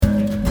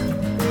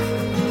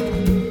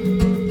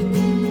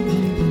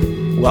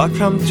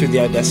Welcome to the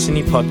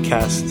iDestiny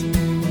podcast.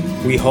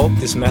 We hope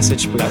this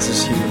message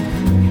blesses you.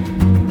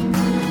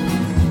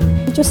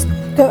 Just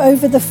go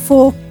over the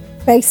 4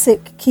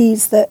 basic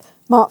keys that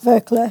Mark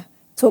Verkler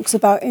talks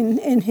about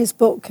in his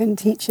book and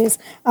teaches.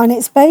 And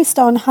it's based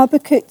on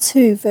Habakkuk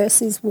 2,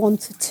 verses 1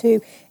 to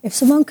 2. If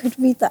someone could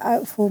read that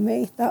out for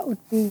me, that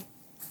would be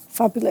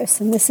fabulous.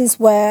 And this is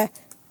where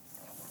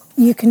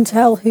you can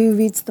tell who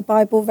reads the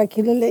Bible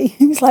regularly.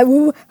 It's like,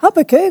 well,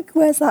 Habakkuk,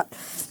 where's that?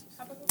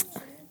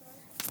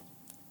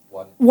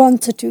 1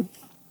 to 2.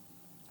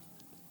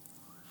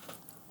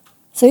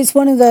 So it's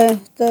one of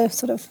the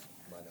sort of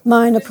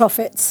minor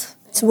prophets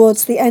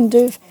towards the end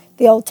of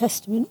the Old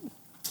Testament.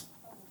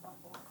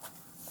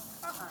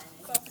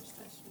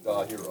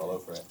 Oh, you're all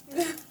over it.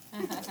 I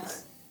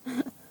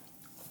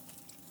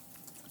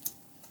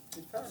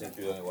think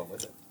you're the only one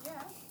with it.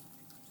 Yeah.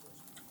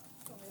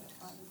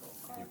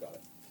 You got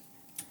it.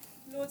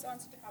 Lord's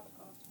answer to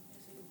Habakkuk.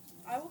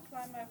 I will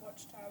climb my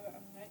watchtower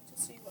and wait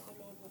to see what the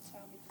Lord will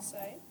tell me to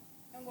say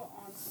and what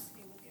answers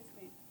he will give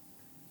me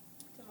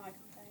to my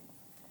complaint.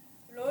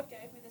 The Lord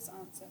gave me this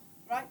answer.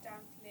 Write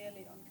down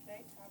clearly on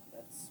clay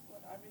tablets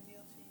what I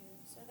reveal to you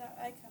so that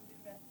I can be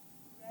read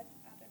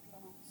at a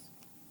glance.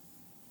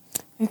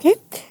 Okay,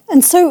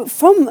 and so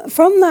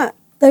from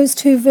those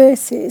 2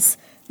 verses,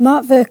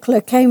 Mark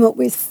Verkler came up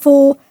with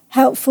 4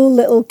 helpful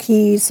little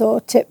keys or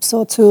tips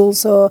or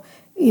tools or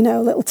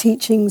little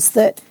teachings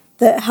that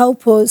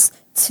help us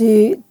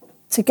to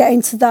get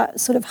into that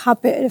sort of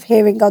habit of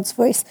hearing God's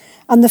voice.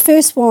 And the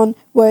first one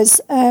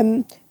was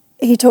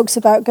he talks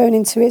about going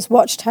into his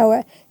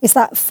watchtower. Is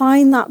that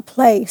find that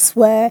place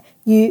where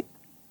you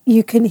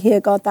can hear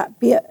God, that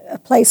be a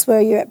place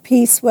where you're at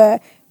peace,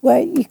 where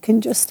you can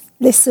just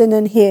listen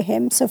and hear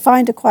him. So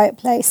find a quiet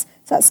place.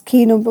 So that's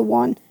key number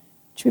 1,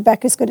 which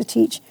Rebecca's going to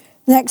teach.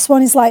 The next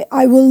one is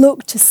I will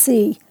look to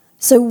see.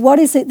 So what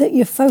is it that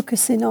you're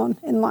focusing on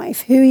in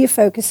life? Who are you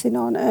focusing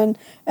on?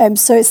 And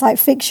so it's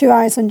fix your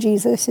eyes on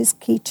Jesus is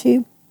key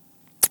 2.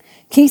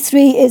 Key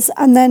 3 is,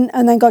 and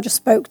then God just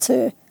spoke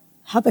to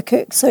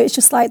Habakkuk. So it's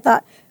just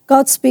that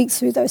God speaks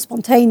through those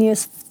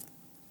spontaneous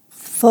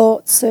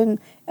thoughts and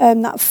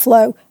that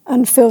flow,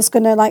 and Phil's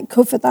going to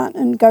cover that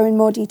and go in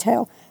more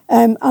detail.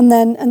 And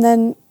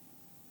then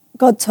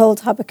God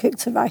told Habakkuk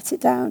to write it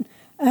down.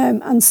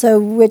 And so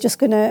we're just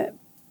going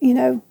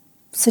to,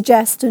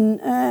 suggest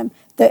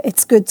that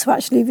it's good to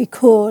actually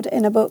record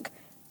in a book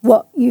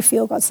what you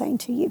feel God's saying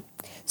to you.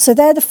 So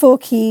they're the 4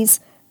 keys.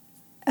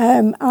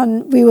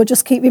 And we will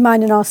just keep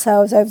reminding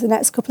ourselves over the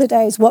next couple of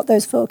days what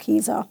those 4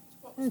 keys are.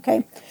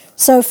 Okay.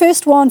 So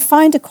first one,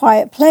 find a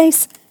quiet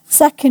place.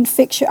 Second,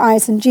 fix your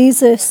eyes on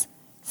Jesus.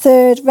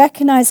 Third,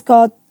 recognize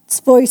God's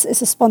voice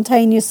as a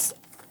spontaneous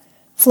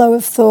flow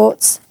of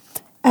thoughts.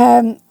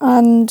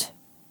 And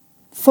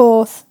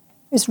fourth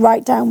is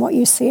write down what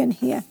you see and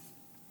hear.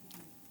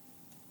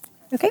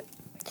 Okay?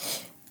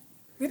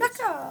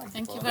 Rebecca.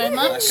 Thank you very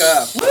much.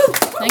 Woo.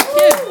 Thank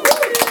you.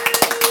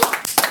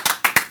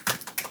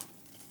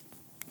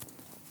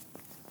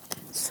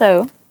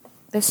 So,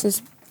 this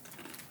is,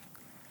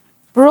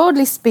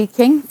 broadly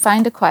speaking,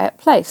 find a quiet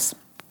place.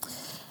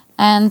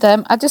 And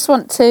I just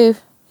want to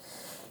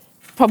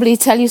probably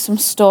tell you some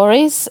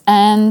stories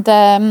and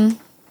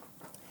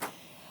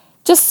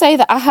just say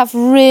that I have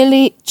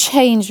really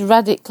changed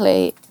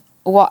radically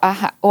what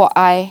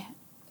I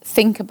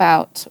think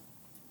about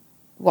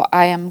what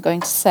I am going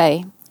to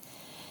say.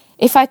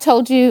 If I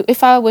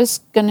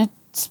was going to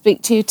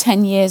speak to you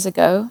 10 years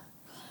ago,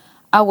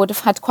 I would have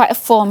had quite a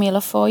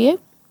formula for you.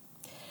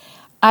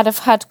 I'd have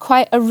had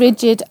quite a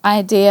rigid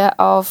idea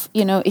of,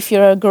 if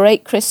you're a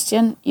great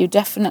Christian, you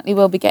definitely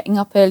will be getting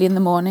up early in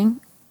the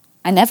morning.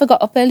 I never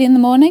got up early in the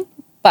morning,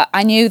 but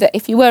I knew that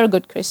if you were a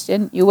good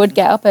Christian, you would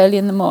get up early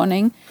in the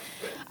morning.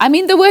 I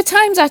mean, there were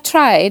times I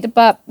tried,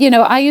 but,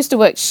 I used to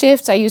work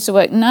shifts, I used to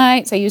work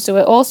nights, I used to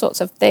work all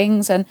sorts of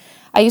things, and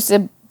I used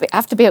to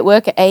have to be at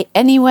work at 8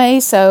 anyway,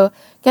 so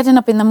getting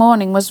up in the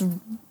morning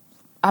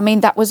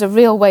that was a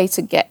real way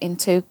to get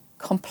into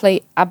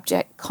complete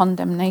abject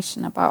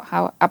condemnation about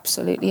how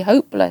absolutely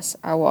hopeless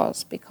I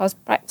was, because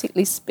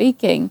practically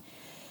speaking,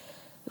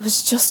 it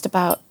was just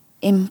about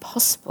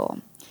impossible.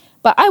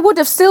 But I would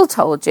have still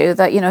told you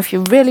that, if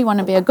you really want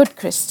to be a good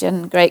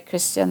Christian, great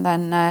Christian,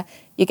 then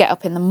you get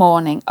up in the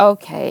morning.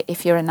 Okay,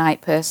 if you're a night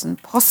person,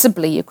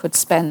 possibly you could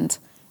spend,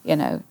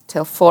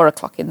 till 4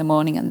 o'clock in the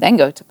morning and then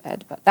go to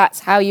bed. But that's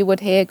how you would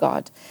hear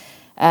God.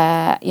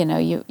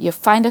 You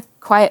find a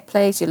quiet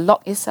place, you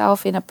lock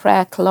yourself in a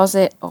prayer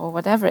closet or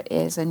whatever it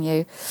is, and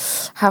you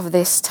have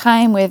this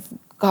time with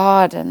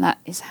God, and that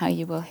is how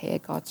you will hear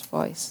God's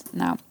voice.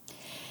 Now,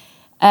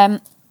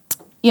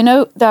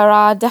 there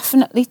are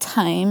definitely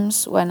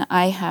times when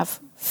I have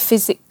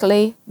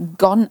physically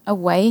gone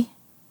away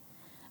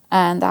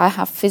and I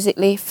have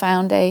physically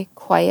found a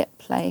quiet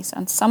place.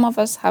 And some of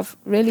us have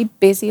really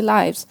busy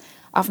lives.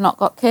 I've not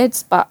got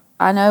kids, but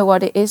I know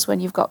what it is when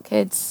you've got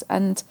kids,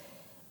 and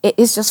it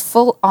is just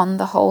full on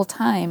the whole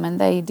time, and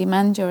they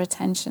demand your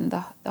attention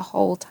the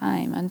whole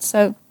time. And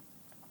so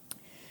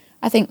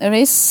I think there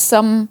is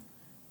some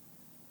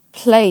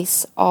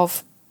place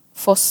of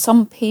for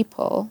some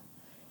people,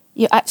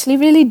 you actually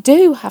really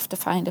do have to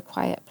find a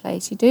quiet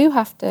place. You do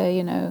have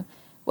to,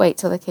 wait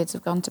till the kids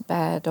have gone to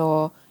bed,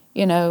 or,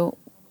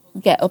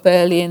 get up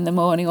early in the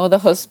morning, or the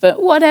husband,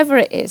 whatever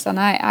it is. And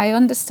I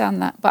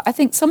understand that. But I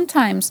think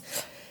sometimes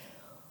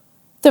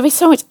there is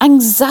so much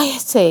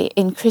anxiety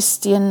in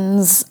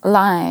Christians'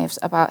 lives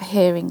about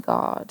hearing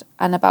God,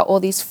 and about all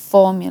these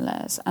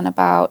formulas, and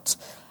about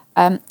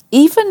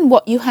even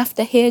what you have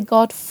to hear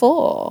God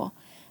for,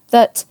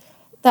 that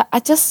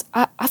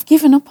I've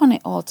given up on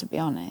it all, to be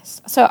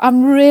honest. So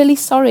I'm really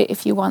sorry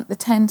if you want the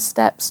 10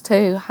 steps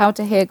to how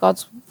to hear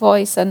God's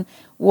voice and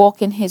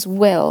walk in his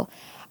will.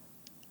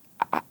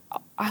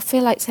 I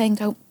feel like saying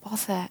don't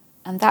bother.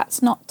 And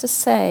that's not to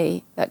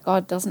say that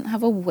God doesn't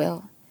have a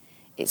will.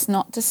 It's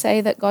not to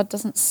say that God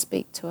doesn't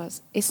speak to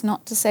us. It's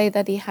not to say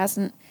that he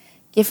hasn't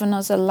given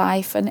us a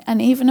life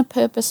and even a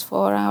purpose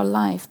for our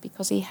life,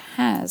 because he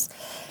has.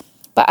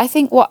 But I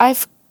think what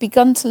I've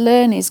begun to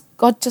learn is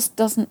God just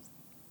doesn't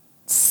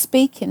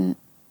speak in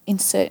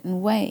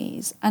certain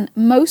ways. And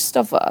most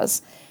of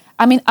us,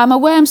 I'm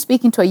aware I'm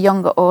speaking to a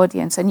younger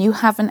audience, and you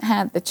haven't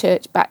had the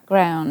church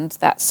background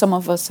that some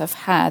of us have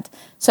had.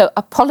 So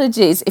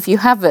apologies if you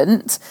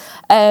haven't.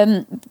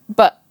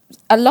 But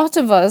a lot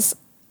of us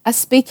are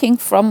speaking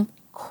from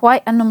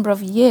quite a number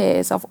of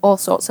years of all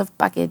sorts of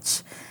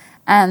baggage.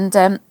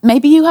 And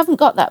maybe you haven't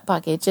got that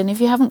baggage. And if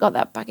you haven't got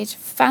that baggage,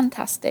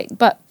 fantastic.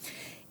 But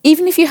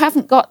even if you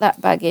haven't got that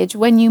baggage,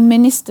 when you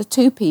minister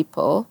to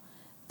people,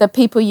 the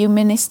people you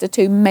minister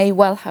to may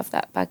well have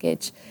that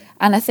baggage.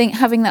 And I think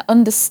having that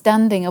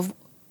understanding of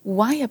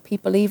why are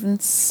people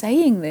even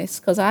saying this,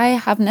 because I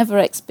have never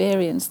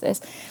experienced this,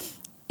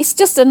 it's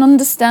just an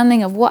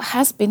understanding of what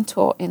has been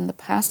taught in the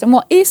past and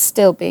what is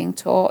still being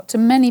taught to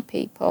many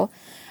people.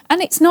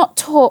 And it's not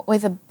taught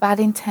with a bad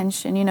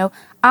intention.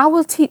 I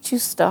will teach you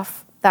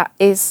stuff that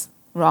is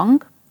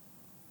wrong,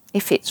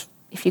 if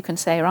you can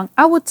say wrong.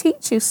 I will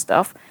teach you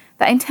stuff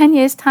that in 10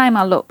 years' time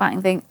I'll look back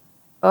and think,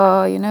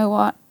 oh, you know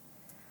what?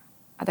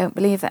 I don't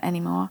believe that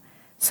anymore.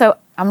 So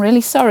I'm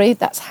really sorry,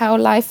 that's how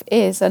life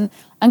is. And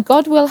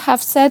God will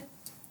have said,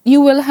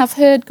 you will have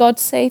heard God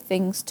say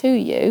things to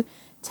you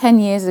 10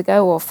 years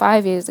ago or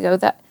 5 years ago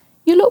that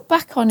you look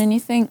back on and you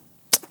think,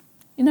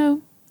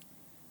 I'm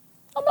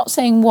not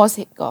saying was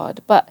it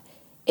God, but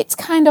it's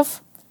kind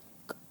of,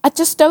 I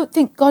just don't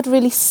think God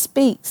really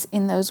speaks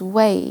in those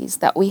ways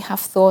that we have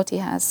thought he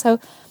has. So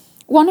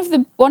one of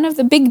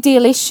the big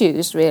deal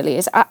issues really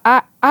is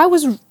I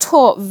was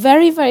taught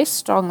very, very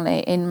strongly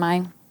in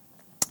my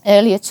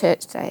earlier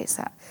church days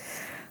that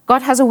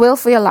God has a will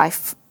for your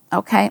life,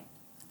 okay?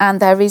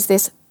 And there is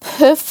this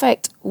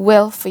perfect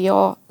will for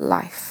your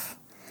life.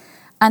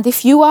 And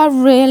if you are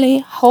really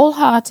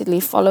wholeheartedly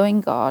following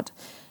God,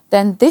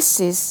 then this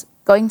is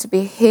going to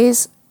be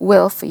his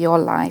will for your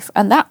life.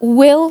 And that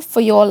will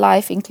for your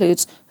life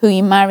includes who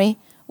you marry,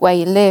 where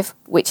you live,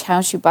 which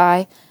house you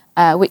buy,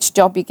 which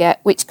job you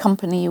get, which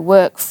company you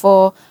work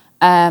for,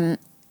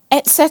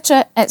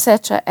 etc.,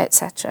 etc.,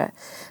 etc.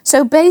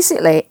 So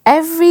basically,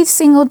 every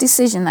single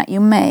decision that you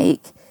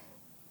make,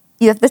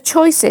 the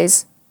choice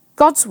is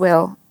God's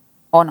will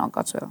or not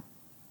God's will.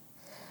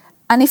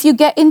 And if you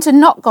get into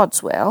not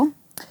God's will,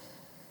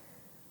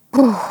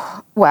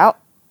 well,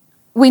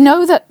 we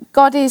know that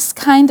God is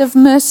kind of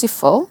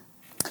merciful.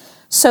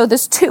 So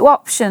there's two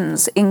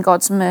options in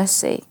God's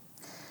mercy.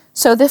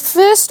 So the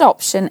first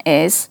option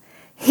is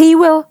he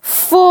will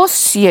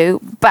force you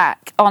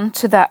back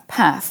onto that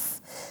path.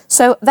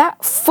 So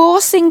that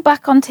forcing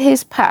back onto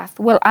his path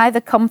will either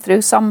come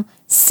through some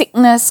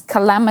sickness,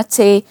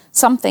 calamity,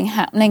 something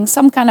happening,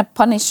 some kind of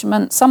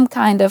punishment, some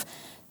kind of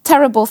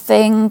terrible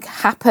thing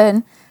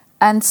happen.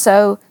 And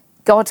so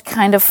God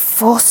kind of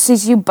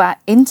forces you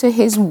back into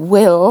his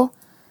will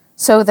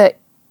so that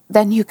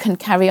then you can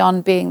carry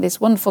on being this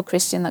wonderful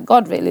Christian that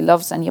God really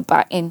loves, and you're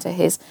back into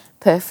his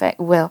perfect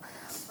will.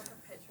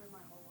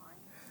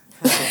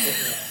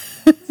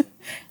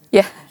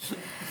 Yeah.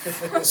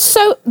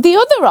 So the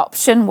other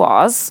option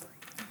was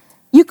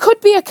you could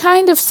be a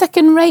kind of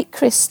second-rate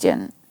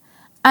Christian.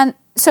 And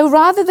so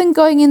rather than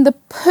going in the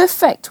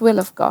perfect will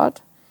of God,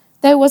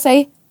 there was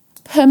a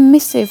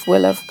permissive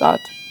will of God.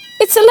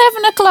 It's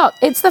 11 o'clock.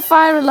 It's the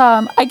fire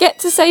alarm. I get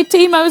to say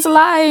Timo's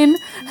line.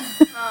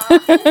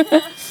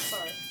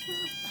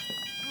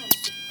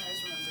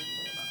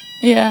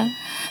 Yeah.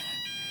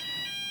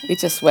 We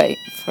just wait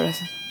for a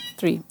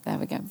 3. There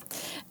we go.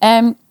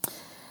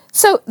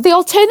 So the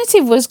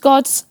alternative was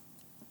God's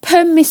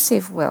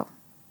permissive will,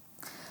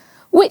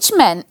 which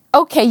meant,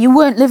 okay, you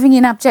weren't living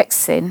in abject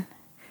sin.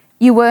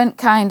 You weren't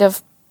kind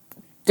of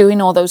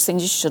doing all those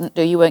things you shouldn't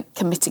do. You weren't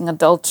committing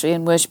adultery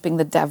and worshipping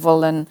the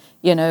devil and,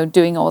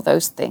 doing all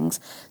those things.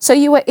 So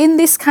you were in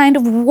this kind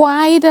of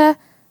wider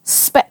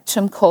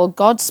spectrum called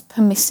God's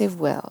permissive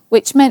will,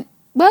 which meant,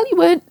 well, you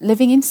weren't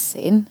living in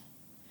sin,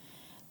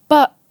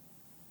 but,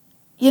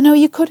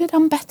 you could have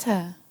done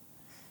better.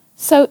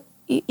 So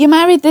you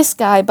married this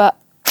guy, but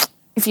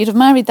if you'd have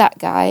married that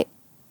guy,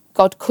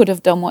 God could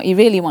have done what he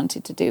really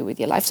wanted to do with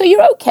your life. So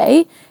you're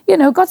okay.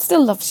 God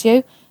still loves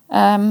you.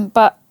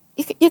 But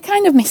you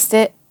kind of missed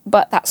it,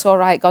 but that's all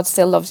right. God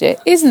still loves you,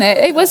 isn't it?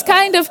 It was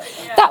kind of,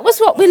 that was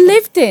what we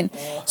lived in.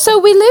 So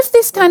we lived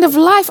this kind of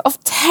life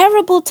of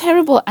terrible,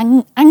 terrible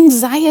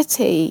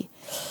anxiety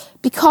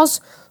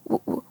because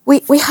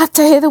we had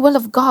to hear the will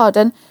of God.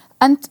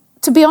 And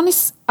to be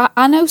honest,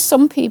 I know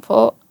some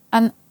people,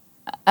 and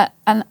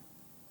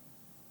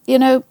you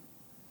know,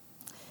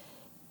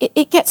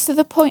 it gets to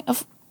the point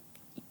of,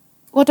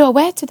 what do I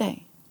wear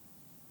today?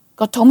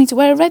 God told me to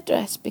wear a red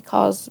dress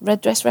because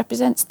red dress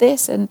represents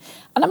this. And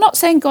I'm not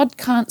saying God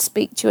can't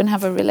speak to you and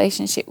have a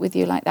relationship with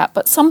you like that.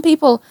 But some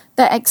people,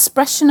 their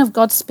expression of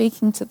God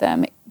speaking to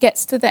them, it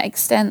gets to the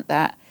extent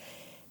that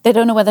they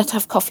don't know whether to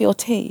have coffee or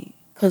tea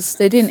because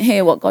they didn't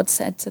hear what God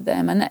said to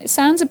them. And it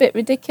sounds a bit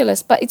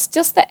ridiculous, but it's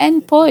just the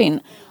end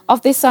point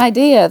of this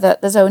idea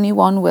that there's only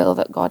one will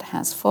that God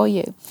has for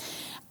you.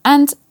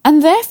 And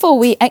therefore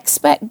we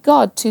expect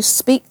God to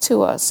speak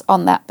to us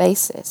on that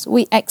basis.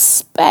 We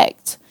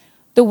expect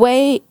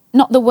we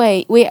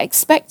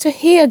expect to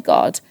hear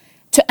God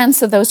to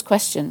answer those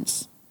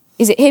questions.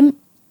 Is it him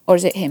or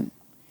is it him?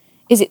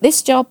 Is it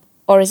this job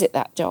or is it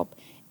that job?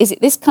 Is it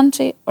this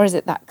country or is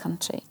it that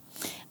country?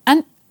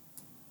 And,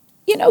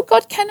 you know,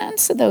 God can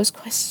answer those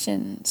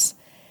questions.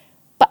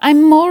 But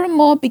I'm more and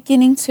more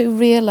beginning to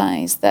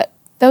realize that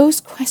those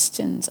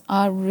questions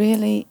are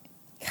really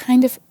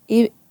kind of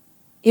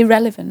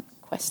irrelevant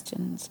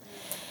questions.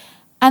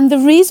 And the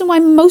reason why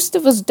most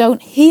of us don't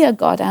hear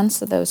God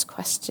answer those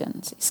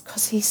questions is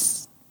because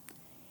it's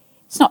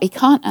not he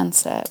can't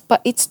answer, but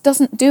it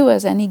doesn't do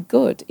us any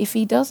good if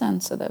he does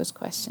answer those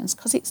questions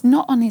because it's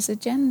not on his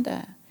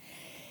agenda.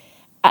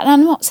 And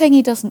I'm not saying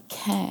he doesn't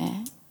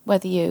care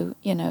whether you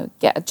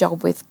get a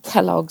job with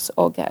Kellogg's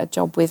or get a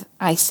job with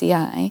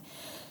ICI.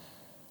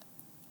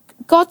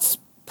 God's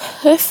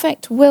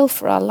perfect will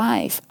for our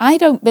life, I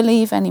don't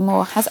believe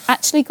anymore, has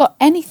actually got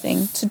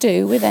anything to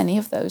do with any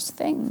of those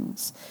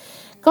things.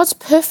 God's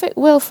perfect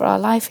will for our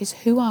life is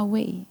who are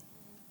we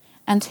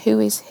and who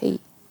is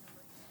he?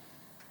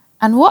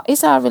 And what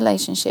is our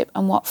relationship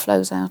and what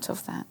flows out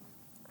of that?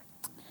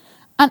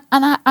 And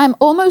I'm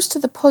almost to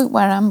the point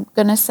where I'm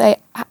going to say,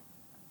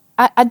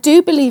 I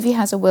do believe he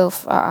has a will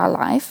for our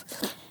life.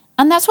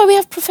 And that's why we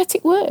have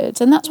prophetic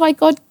words. And that's why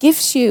God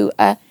gives you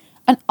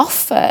an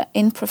offer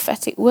in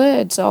prophetic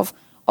words of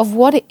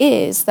what it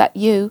is that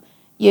you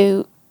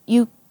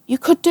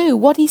could do,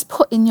 what he's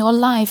put in your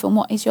life and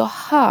what is your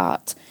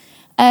heart.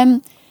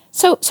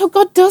 So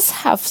God does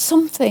have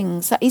some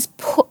things that he's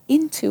put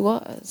into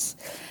us.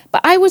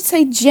 But I would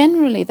say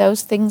generally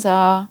those things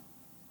are,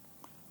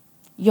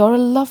 you're a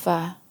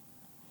lover,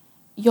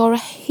 you're a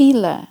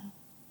healer,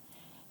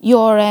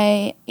 you're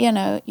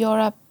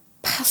a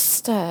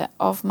pastor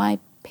of my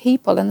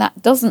people. And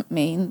that doesn't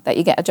mean that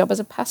you get a job as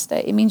a pastor.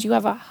 It means you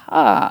have a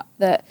heart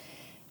that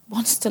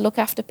wants to look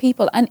after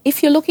people. And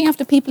if you're looking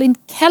after people in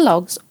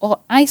Kellogg's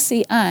or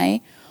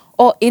ICI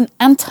or in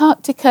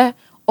Antarctica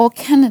or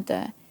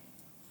Canada,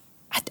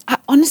 I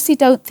honestly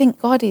don't think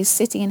God is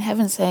sitting in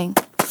heaven saying,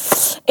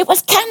 it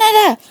was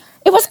Canada,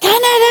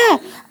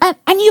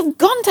 and you've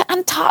gone to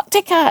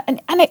Antarctica,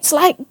 and it's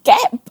like,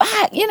 get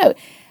back,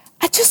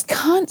 I just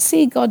can't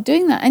see God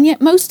doing that. And yet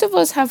most of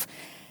us have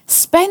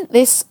spent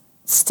this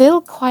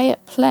still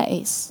quiet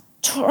place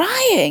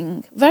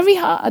trying very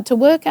hard to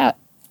work out,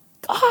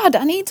 God,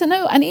 I need to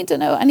know. And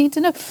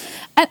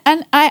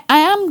I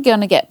am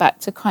going to get back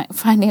to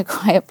finding a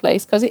quiet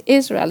place because it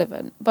is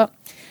relevant. But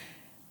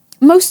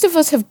most of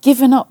us have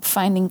given up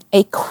finding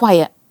a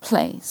quiet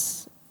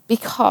place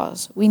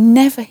because we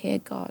never hear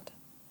God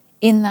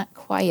in that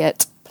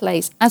quiet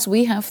place as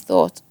we have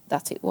thought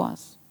that it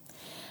was.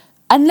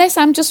 Unless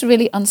I'm just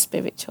really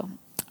unspiritual,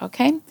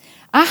 okay?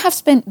 I have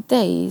spent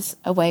days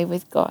away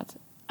with God.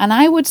 And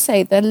I would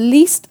say the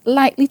least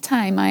likely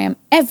time I am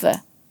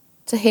ever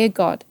to hear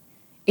God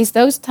is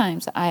those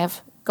times that I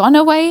have gone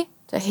away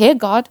to hear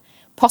God,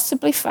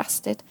 possibly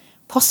fasted,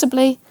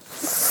 possibly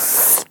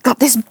got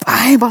this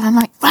Bible. I'm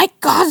like, my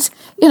God,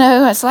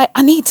 it's like,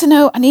 I need to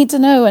know.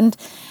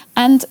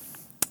 And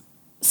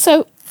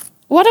so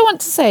what I want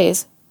to say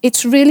is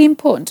it's really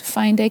important to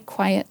find a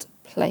quiet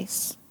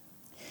place.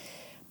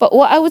 But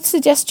what I would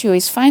suggest to you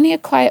is finding a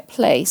quiet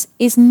place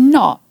is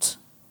not,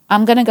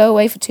 I'm going to go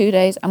away for 2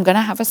 days, I'm going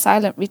to have a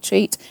silent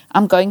retreat,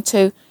 I'm going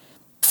to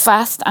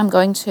fast, I'm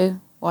going to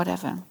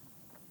whatever.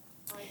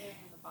 I hear him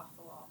in the bath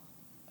a lot.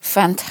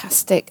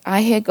 Fantastic.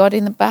 I hear God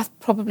in the bath,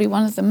 probably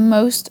one of the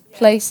most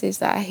places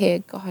that I hear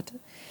God.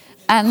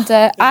 And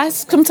I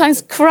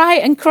sometimes cry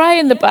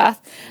in the bath.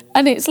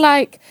 And it's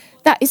like,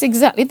 that is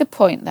exactly the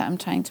point that I'm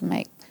trying to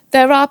make.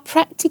 There are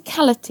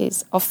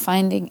practicalities of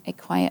finding a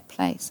quiet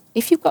place.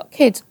 If you've got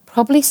kids,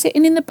 probably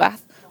sitting in the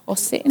bath or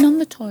sitting on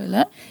the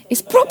toilet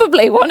is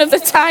probably one of the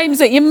times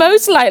that you're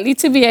most likely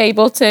to be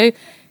able to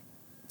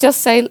just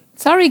say,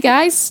 sorry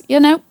guys,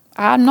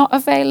 I'm not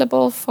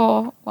available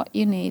for what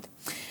you need.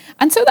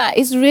 And so that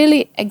is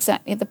really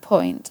exactly the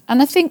point.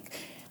 And I think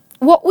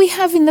what we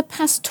have in the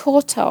past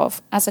taught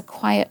of as a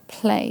quiet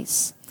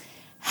place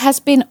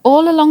has been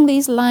all along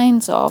these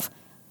lines of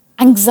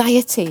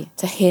anxiety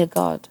to hear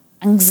God.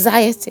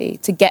 anxiety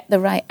to get the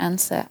right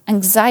answer,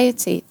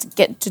 anxiety to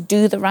get to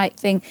do the right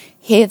thing,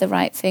 hear the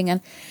right thing.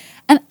 And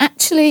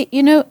actually,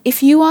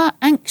 if you are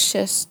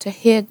anxious to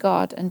hear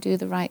God and do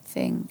the right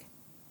thing,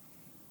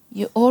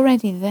 you're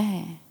already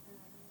there,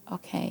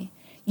 okay?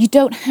 You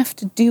don't have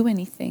to do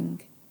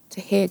anything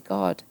to hear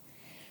God.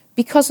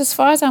 Because as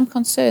far as I'm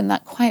concerned,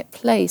 that quiet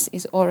place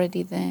is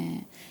already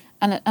there.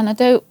 And I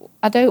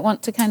don't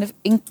want to kind of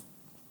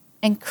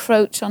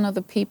encroach on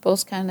other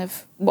people's kind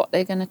of what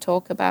they're going to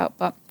talk about,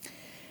 but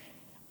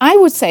I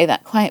would say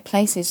that quiet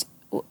place is,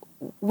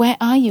 where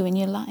are you in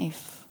your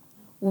life?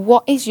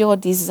 What is your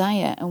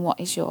desire and what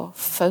is your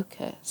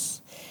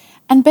focus?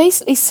 And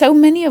basically, so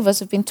many of us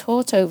have been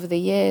taught over the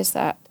years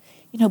that,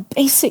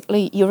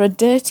 basically you're a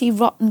dirty,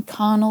 rotten,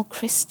 carnal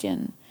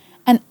Christian,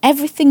 and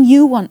everything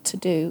you want to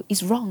do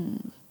is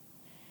wrong.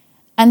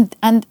 And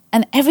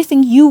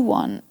everything you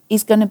want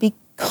is going to be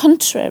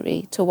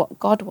contrary to what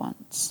God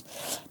wants.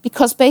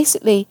 Because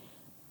basically,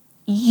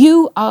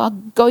 you are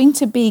going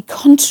to be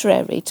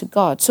contrary to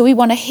God. So we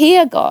want to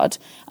hear God,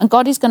 and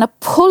God is going to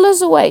pull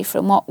us away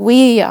from what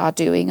we are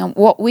doing and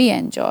what we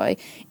enjoy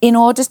in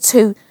order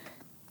to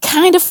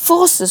kind of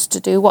force us to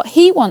do what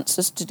he wants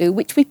us to do,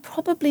 which we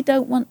probably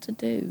don't want to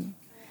do.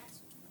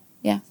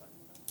 Yeah.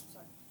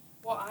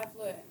 What I've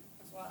learned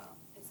as well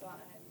is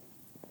that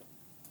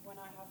when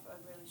I have a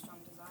really strong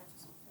desire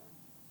for something,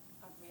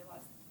 I've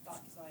realised that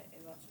desire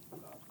is actually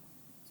from God.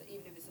 So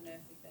even if it's an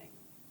earthly thing,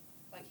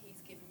 like he's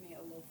given me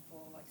a love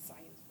for like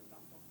science, for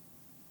example.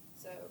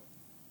 So,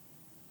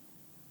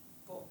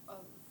 but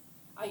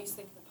I used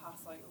to think in the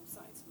past like,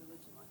 science and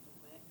religion like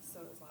don't mix.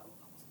 So it was like,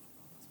 that wasn't from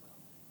God, that's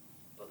worldly.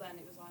 But then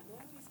it was like, no,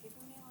 he's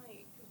given me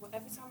like, because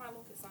every time I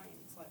look at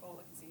science, like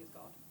all I can see is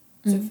God.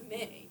 So for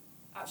me,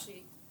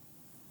 actually,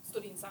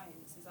 studying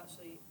science is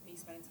actually me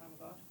spending time with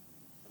God.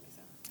 Does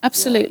that make sense?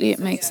 Absolutely, it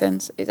makes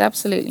sense. It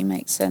absolutely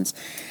makes sense.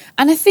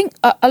 And I think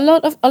a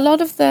lot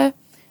of the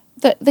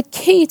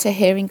key to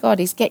hearing God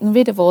is getting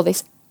rid of all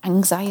this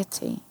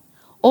anxiety.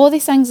 All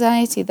this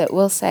anxiety that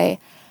will say,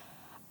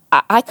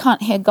 I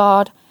can't hear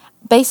God.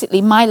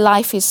 Basically, my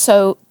life is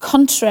so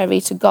contrary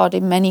to God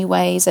in many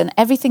ways, and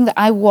everything that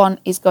I want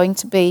is going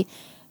to be,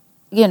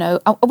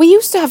 we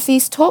used to have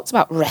these talks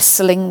about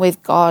wrestling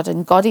with God,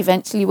 and God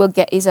eventually will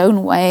get his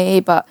own way,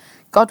 but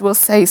God will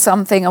say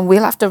something and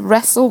we'll have to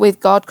wrestle with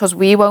God because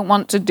we won't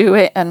want to do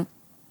it, and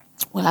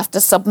we'll have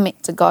to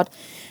submit to God.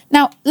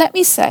 Now, let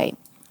me say,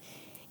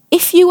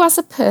 if you as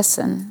a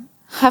person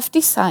have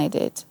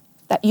decided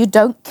that you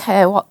don't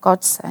care what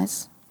God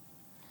says,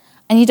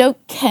 and you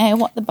don't care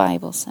what the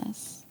Bible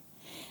says,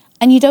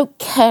 and you don't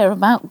care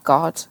about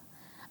God,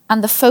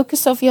 and the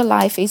focus of your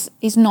life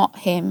is not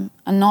him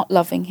and not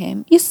loving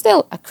him, you're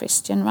still a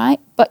Christian,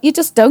 right? But you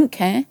just don't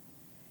care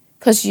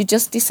because you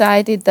just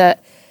decided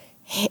that,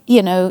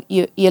 you're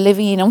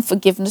living in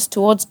unforgiveness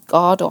towards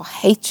God or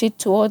hatred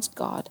towards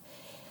God.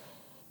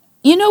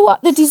 You know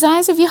what? The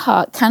desires of your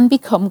heart can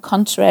become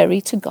contrary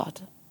to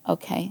God,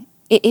 okay?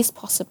 It is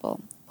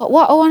possible. But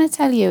what I want to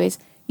tell you is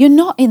you're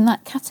not in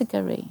that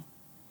category.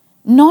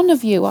 None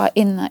of you are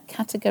in that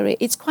category.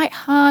 It's quite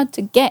hard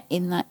to get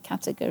in that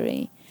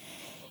category.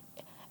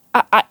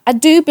 I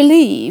do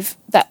believe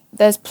that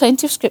there's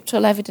plenty of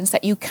scriptural evidence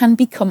that you can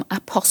become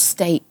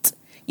apostate.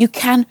 You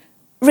can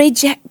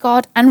reject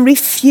God and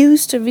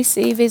refuse to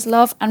receive his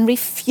love and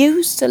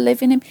refuse to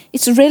live in him.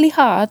 It's really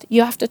hard.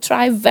 You have to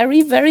try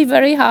very, very,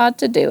 very hard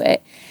to do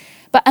it.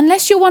 But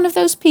unless you're one of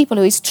those people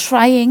who is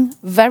trying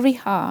very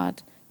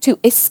hard to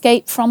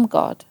escape from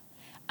God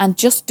and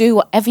just do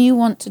whatever you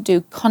want to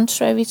do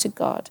contrary to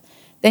God,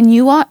 then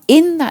you are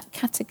in that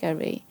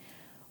category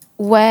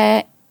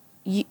where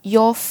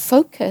your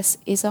focus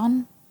is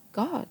on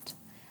God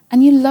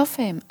and you love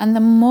him. And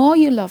the more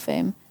you love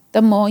him,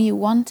 the more you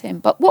want him.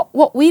 But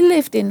what we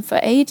lived in for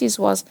ages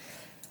was,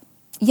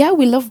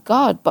 we love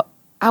God, but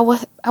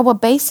our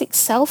basic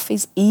self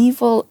is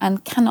evil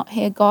and cannot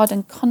hear God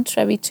and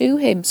contrary to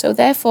him. So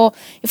therefore,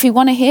 if we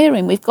want to hear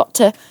him, we've got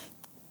to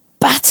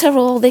batter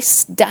all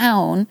this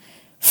down,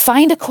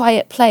 find a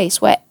quiet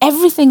place where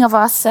everything of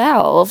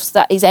ourselves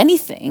that is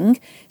anything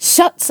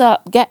shuts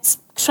up, gets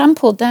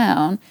trampled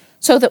down,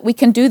 so that we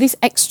can do this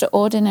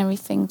extraordinary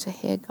thing to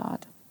hear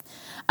God.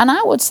 And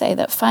I would say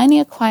that finding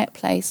a quiet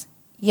place,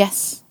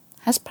 yes,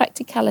 has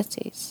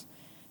practicalities.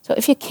 So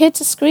if your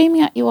kids are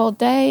screaming at you all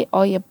day,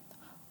 or your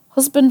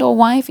husband or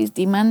wife is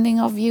demanding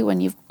of you,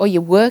 or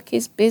your work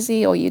is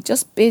busy, or you're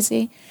just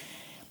busy,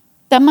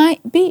 there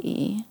might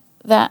be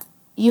that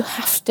you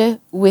have to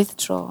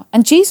withdraw.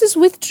 And Jesus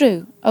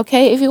withdrew,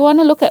 okay? If you want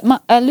to look at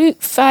Luke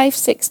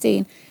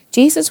 5:16,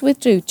 Jesus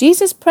withdrew.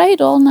 Jesus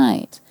prayed all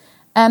night.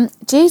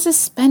 Jesus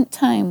spent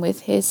time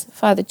with his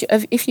Father.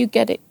 If you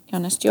get it,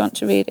 Jonas, do you want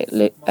to read it?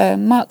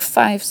 Mark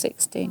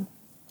 5:16.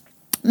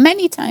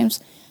 Many times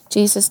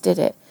Jesus did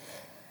it.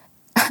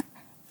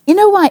 You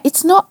know why?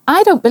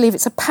 I don't believe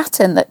it's a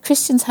pattern that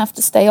Christians have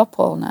to stay up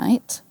all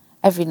night,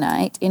 every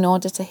night, in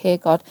order to hear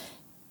God.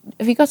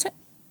 Have you got it?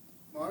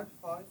 Mark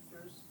 5,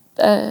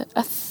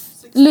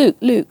 verse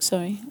Luke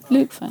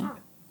 5.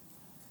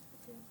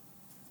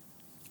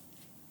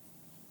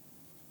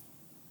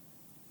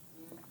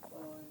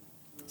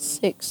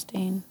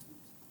 16.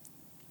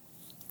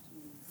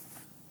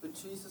 But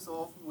Jesus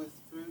often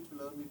withdrew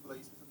to lonely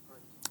places and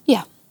prayed.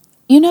 Yeah.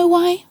 You know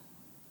why?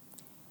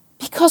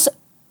 Because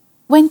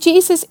when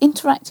Jesus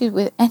interacted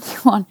with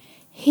anyone,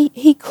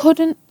 he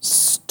couldn't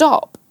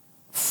stop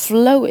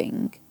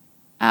flowing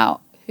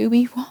out who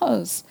he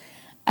was.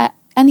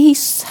 And he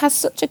has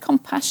such a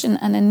compassion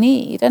and a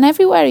need. And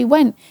everywhere he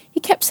went,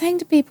 he kept saying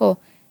to people,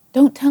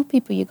 don't tell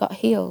people you got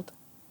healed.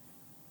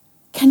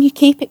 Can you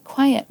keep it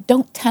quiet?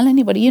 Don't tell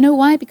anybody. You know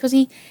why? Because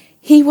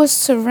he was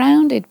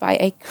surrounded by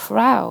a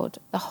crowd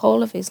the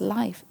whole of his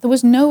life. There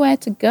was nowhere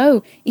to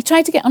go. He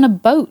tried to get on a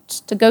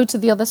boat to go to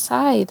the other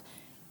side.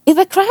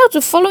 The crowds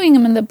were following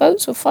him and the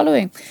boats were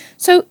following.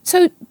 So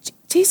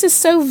Jesus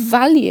so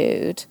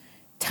valued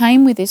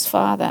time with his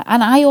Father.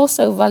 And I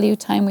also value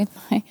time with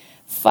my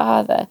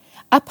Father.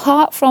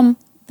 Apart from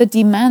the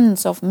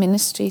demands of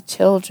ministry,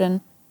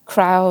 children,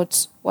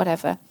 crowds,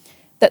 whatever,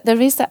 that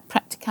there is that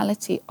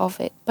practicality of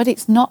it. But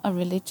it's not a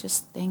religious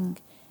thing.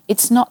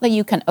 It's not that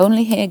you can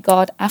only hear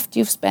God after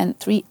you've spent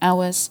 3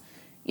 hours,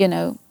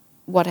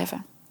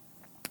 whatever.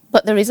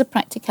 But there is a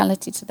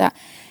practicality to that.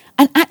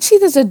 And actually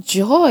there's a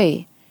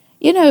joy.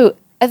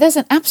 There's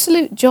an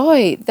absolute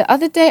joy. The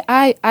other day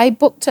I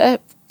booked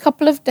a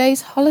couple of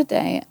days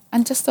holiday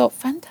and just thought,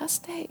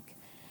 fantastic.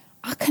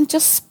 I can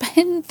just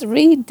spend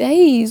 3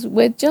 days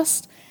with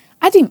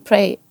I didn't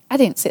pray. I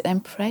didn't sit there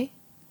and pray.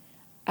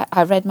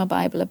 I read my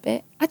Bible a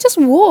bit. I just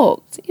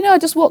walked. I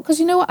just walked because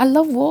you know what? I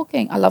love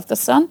walking. I love the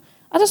sun.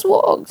 I just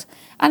walked.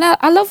 And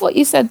I love what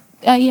you said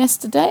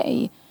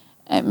yesterday,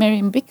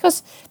 Miriam,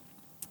 because,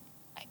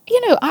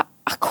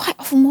 I quite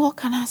often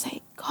walk and I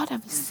say, God,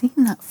 have you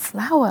seen that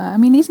flower? I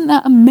mean, isn't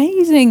that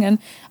amazing?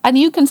 And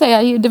you can say,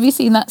 have you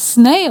seen that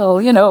snail?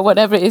 Or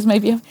whatever it is,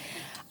 maybe.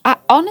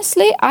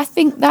 Honestly, I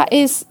think that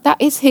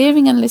is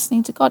hearing and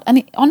listening to God. And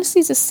it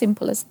honestly is as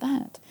simple as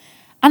that.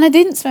 And I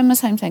didn't spend my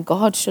time saying,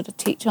 God, should I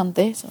teach on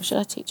this or should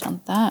I teach on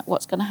that?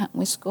 What's going to happen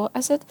with school? I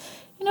said,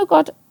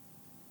 God,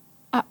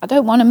 I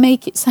don't want to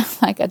make it sound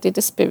like I did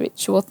a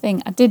spiritual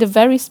thing. I did a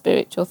very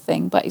spiritual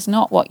thing, but it's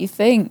not what you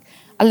think.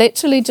 I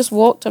literally just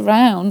walked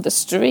around the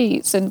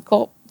streets and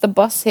caught the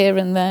bus here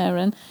and there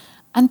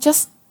and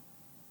just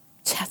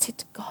chatted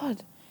to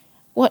God.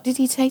 What did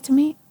he say to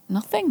me?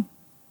 Nothing.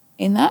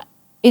 In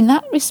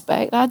that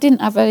respect, I didn't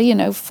have a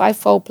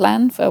 5-fold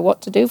plan for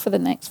what to do for the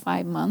next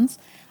 5 months.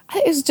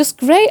 It was just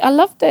great. I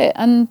loved it,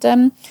 and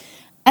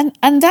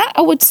that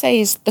I would say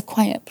is the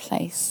quiet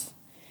place.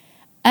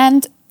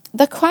 And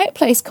the quiet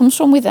place comes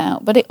from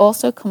without, but it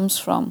also comes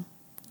from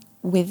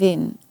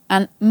within.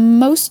 And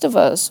most of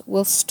us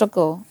will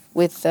struggle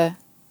with the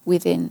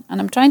within.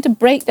 And I'm trying to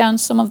break down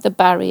some of the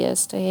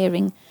barriers to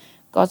hearing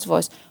God's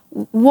voice.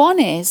 One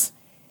is,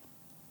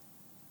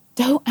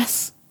 I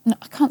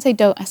can't say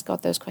don't ask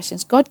God those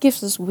questions. God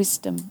gives us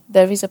wisdom.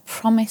 There is a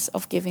promise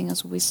of giving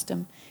us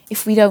wisdom.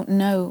 If we don't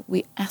know,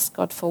 we ask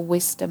God for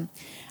wisdom.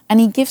 And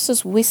he gives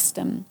us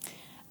wisdom.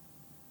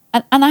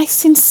 And I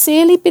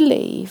sincerely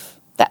believe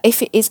that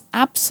if it is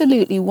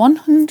absolutely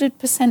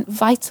 100%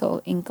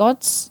 vital in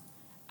God's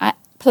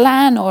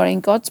plan or in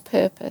God's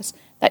purpose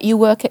that you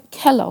work at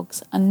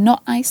Kellogg's and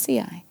not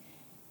ICI,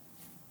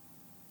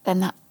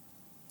 then that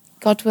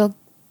God will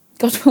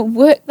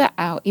work that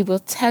out. He will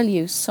tell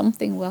you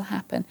something will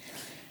happen.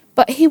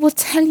 But he will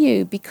tell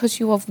you because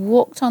you have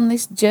walked on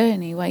this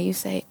journey where you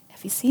say,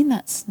 have you seen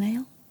that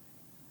snail?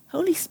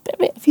 Holy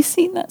Spirit, have you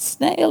seen that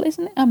snail?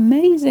 Isn't it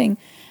amazing?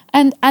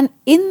 And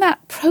in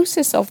that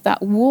process of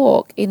that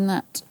walk in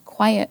that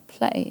quiet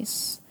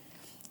place,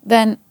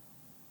 then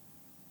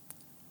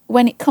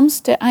when it comes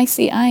to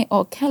ICI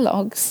or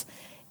Kellogg's,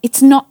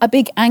 it's not a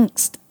big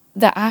angst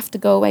that I have to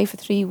go away for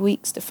 3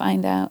 weeks to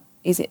find out,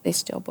 is it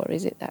this job or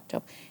is it that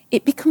job?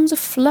 It becomes a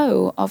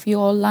flow of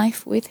your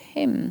life with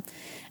him.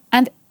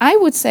 And I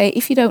would say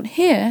if you don't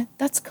hear,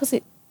 that's because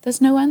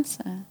there's no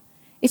answer.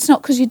 It's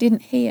not because you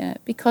didn't hear,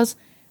 because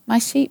my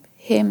sheep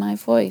hear my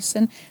voice.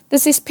 And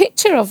there's this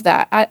picture of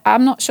that.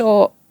 I'm not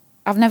sure,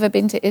 I've never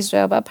been to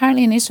Israel, but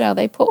apparently in Israel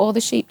they put all the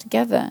sheep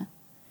together.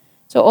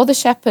 So all the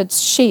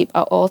shepherds' sheep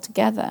are all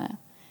together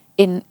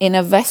in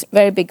a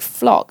very big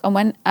flock.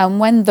 And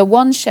when the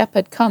one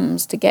shepherd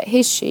comes to get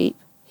his sheep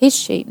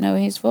know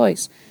his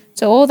voice.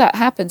 So all that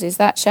happens is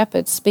that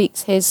shepherd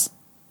speaks his,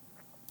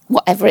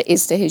 whatever it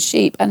is, to his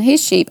sheep, and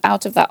his sheep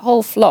out of that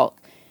whole flock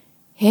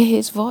hear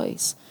his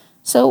voice.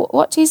 So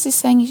what Jesus is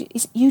saying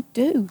is you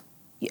do.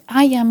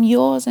 I am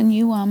yours and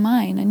you are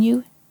mine, and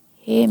you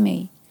hear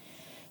me.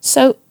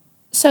 So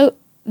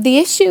the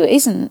issue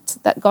isn't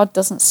that God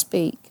doesn't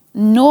speak,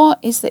 nor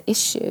is the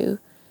issue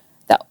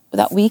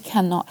that we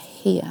cannot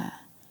hear,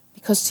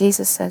 because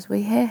Jesus says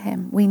we hear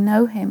him, we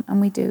know him, and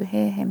we do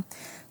hear him.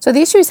 So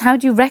the issue is, how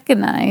do you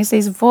recognize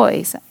his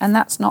voice? And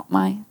that's not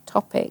my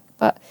topic.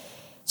 But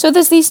so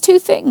there's these two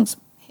things.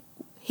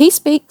 He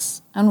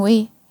speaks and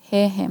we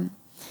hear him.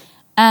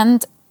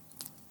 And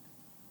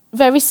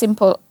very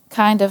simple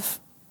kind of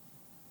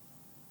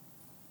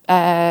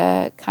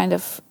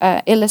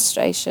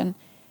illustration.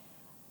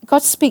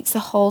 God speaks the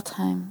whole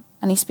time,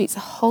 and he speaks the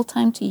whole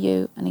time to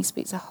you, and he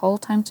speaks the whole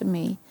time to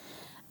me.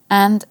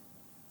 And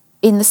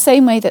in the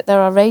same way that there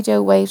are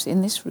radio waves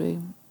in this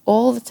room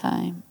all the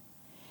time,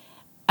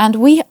 and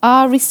we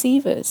are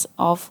receivers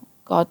of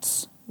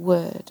God's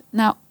word.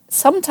 Now,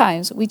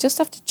 sometimes we just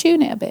have to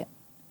tune it a bit.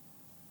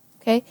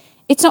 Okay?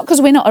 It's not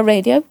because we're not a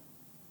radio.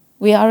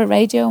 We are a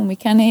radio and we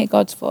can hear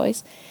God's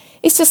voice.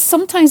 It's just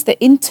sometimes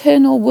the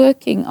internal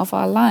working of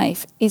our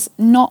life is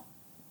not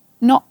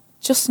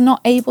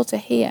able to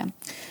hear.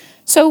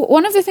 So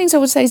one of the things I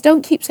would say is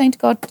don't keep saying to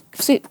God,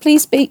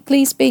 please speak,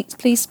 please speak,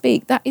 please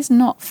speak. That is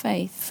not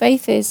faith.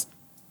 Faith is,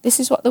 this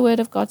is what the word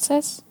of God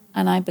says,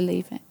 and I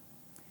believe it.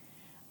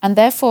 And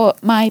therefore,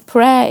 my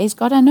prayer is,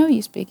 God, I know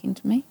you're speaking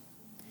to me.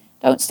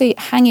 Don't stay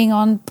hanging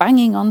on,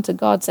 banging on to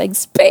God, saying,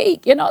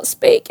 speak, you're not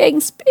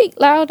speaking, speak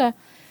louder.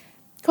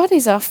 God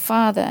is our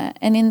Father,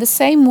 and in the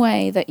same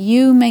way that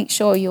you make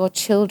sure your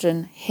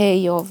children hear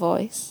your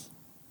voice,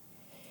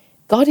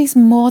 God is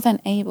more than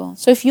able.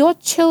 So if your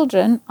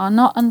children are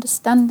not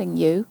understanding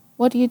you,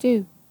 what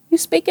do? You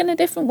speak in a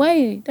different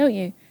way, don't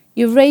you?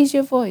 You raise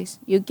your voice.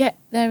 You get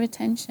their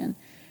attention.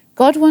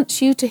 God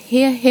wants you to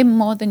hear him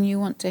more than you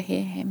want to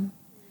hear him.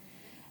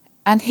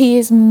 And he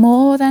is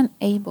more than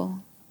able.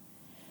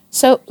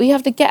 So we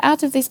have to get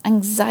out of this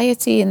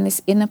anxiety in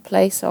this inner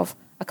place of,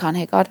 I can't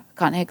hear God, I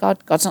can't hear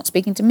God. God's not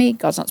speaking to me,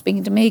 God's not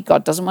speaking to me,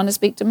 God doesn't want to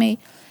speak to me.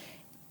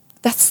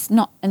 That's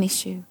not an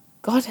issue.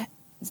 God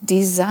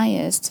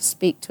desires to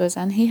speak to us,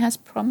 and he has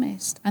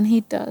promised, and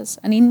he does,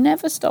 and he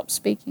never stops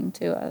speaking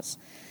to us.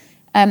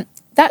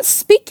 That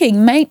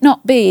speaking may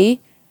not be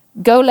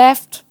go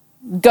left,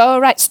 go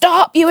right.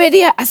 Stop, you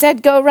idiot. I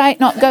said go right,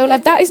 not go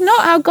left. That is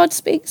not how God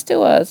speaks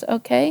to us,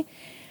 okay?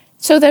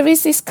 So there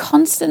is this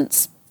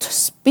constant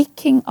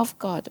speaking of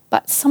God,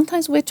 but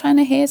sometimes we're trying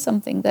to hear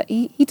something that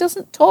he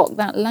doesn't talk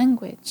that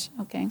language,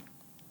 okay?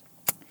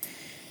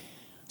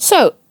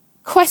 So,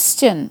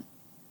 question,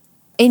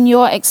 in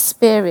your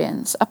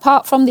experience,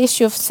 apart from the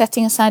issue of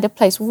setting aside a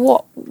place,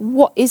 what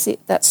is it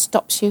that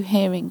stops you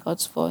hearing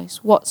God's voice?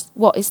 What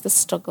is the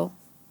struggle?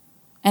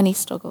 Any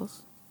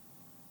struggles?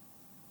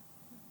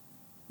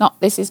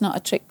 This is not a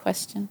trick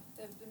question.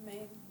 The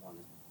main one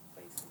is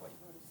basically what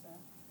you've already said,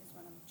 is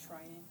when I'm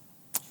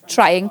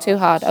Trying too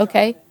hard,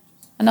 okay.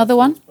 Another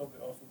one?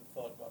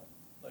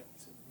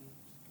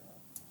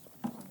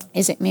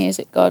 Is it me, is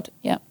it God?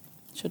 Yeah.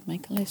 Should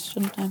make a list,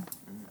 shouldn't I?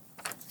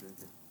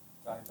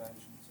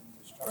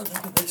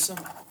 That's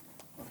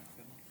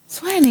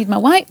why I need my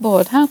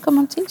whiteboard. How come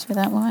I'm teaching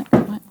without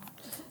whiteboard?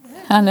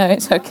 I know,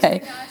 it's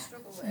okay.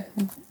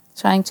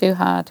 Trying too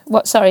hard.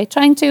 What, sorry,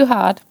 trying too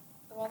hard?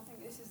 The one thing,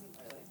 this isn't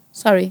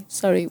really.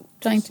 Sorry,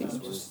 trying to...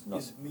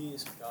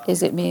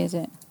 Is it me, is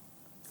it?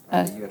 You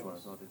had one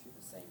as well, did you?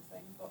 The same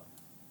thing, but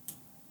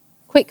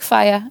Quick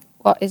fire.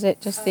 What is it?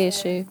 Just the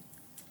issue.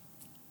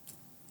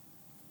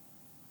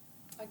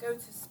 I go to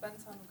spend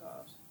time with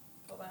God,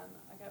 but then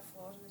I get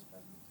flawed in his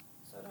presence,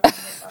 so I don't really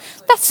get back to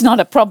sleep. That's not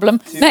a problem.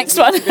 Next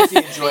one.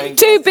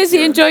 Too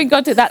busy enjoying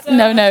God to that.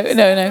 No. I end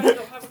up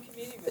having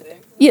communion with him.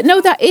 Yeah,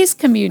 no, that is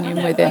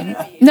communion with him.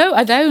 No,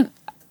 I don't.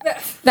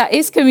 That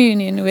is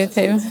communion with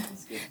him.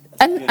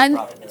 And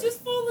I just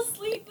fall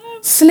asleep though.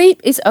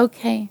 sleep is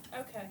okay.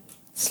 Okay.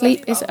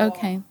 Sleep is So I do that a lot.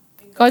 okay.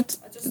 God,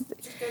 I just go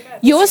to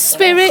bed.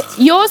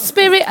 your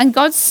spirit and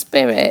God's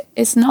spirit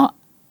is not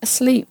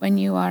asleep when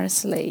you are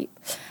asleep.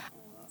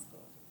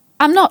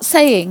 I'm not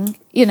saying,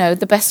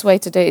 the best way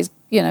to do it is,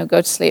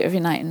 go to sleep every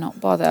night and not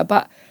bother.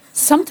 But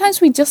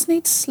sometimes we just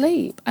need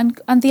sleep. And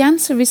the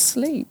answer is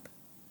sleep.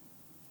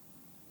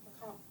 I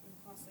can't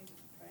sleep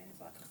praying.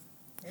 It's like,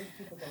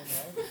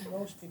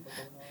 Most people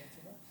don't know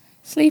today.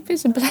 Sleep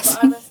is a but I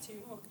blessing. rest too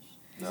much.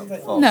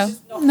 No.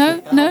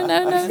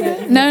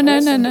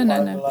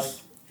 Like,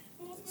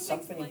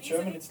 something in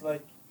German, it's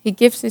like... He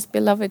gives his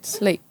beloved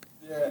sleep.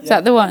 Yeah. Is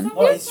that the one?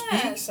 No, he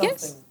speaks something.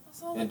 Yes.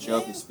 In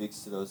Job, he speaks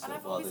to those And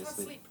I've while they always had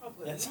sleep. sleep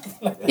problems. Yeah, something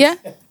like that. Yeah?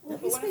 Well, But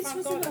he when I speaks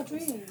found to us in God, our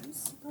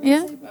dreams.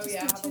 Yeah. Oh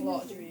yeah, I have a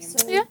lot of dreams.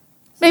 So, Yeah.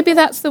 Maybe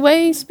that's the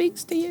way he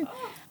speaks to you.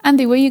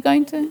 Andy, were you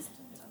going to?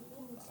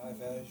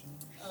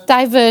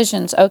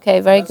 Diversions. Okay,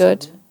 very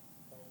good.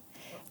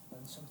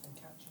 When something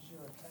catches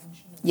your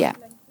attention. Yeah,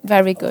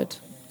 very good.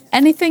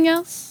 Anything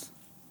else?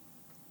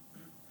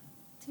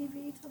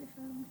 TV,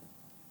 telephone.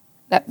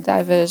 That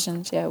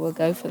diversions, yeah, we'll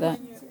go for that.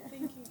 When you're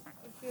thinking,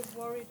 if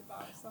you're worried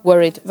about something.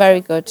 Worried,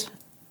 very good.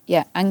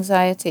 Yeah,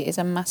 anxiety is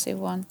a massive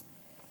one.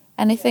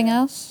 Anything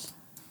else?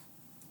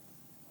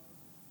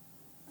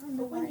 And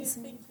the But when you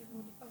rising. think you've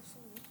already,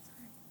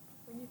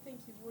 when you think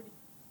you've already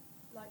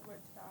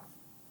worked it out,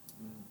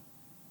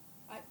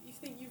 you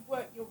think you've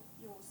worked your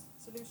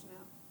solution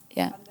out,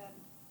 Yeah. and then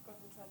God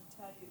will try to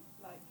tell you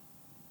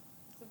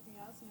something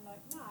else, and you're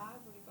like, nah,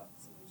 I've already got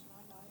the solution I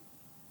like,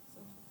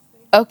 sort of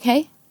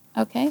thing.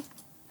 Okay.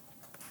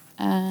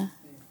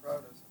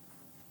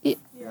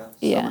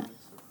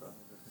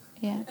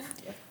 Yeah.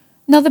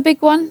 Another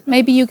big one.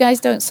 Maybe you guys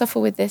don't suffer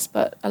with this,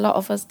 but a lot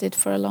of us did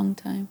for a long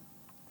time.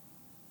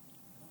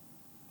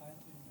 I do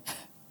know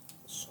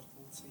the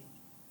subtlety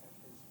of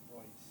his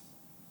voice.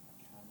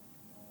 I can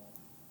ignore.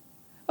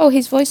 Oh,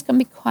 his voice can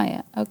be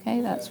quiet.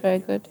 Okay, that's very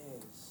good. Can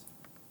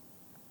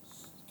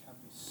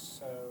be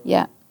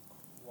Yeah.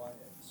 quiet.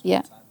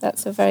 Yeah, sometimes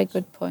that's a it's very such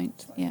good point.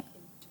 it's like, Yeah.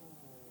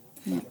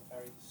 It's Yeah. like a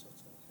very subtle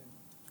hint.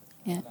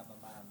 Yeah. And I'm a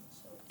man,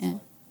 so it's Yeah.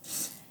 like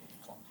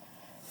clonk,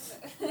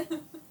 clonk, clonk.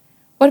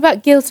 What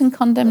about guilt and That's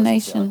the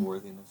condemnation?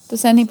 unworthiness.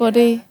 Does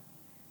anybody?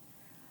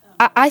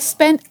 I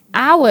spent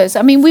hours.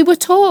 I mean, we were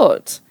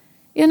taught,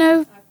 you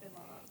know,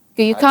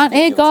 you How'd can't you get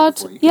hear guilty God.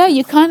 before you Yeah, could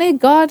you hear can't hear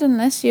God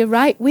unless you're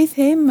right with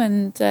Him,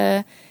 and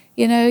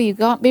you know, you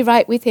can't be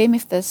right with Him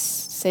if there's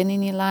sin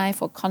in your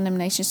life or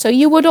condemnation. So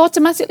you would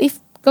automatically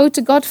go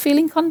to God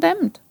feeling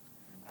condemned,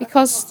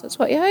 because that's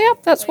what. Yeah,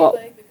 that's what.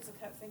 Because I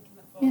kept thinking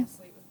that falling Yeah.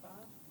 asleep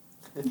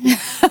was bad.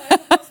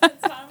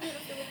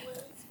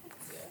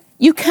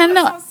 You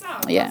cannot. That's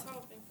how Yeah. That's how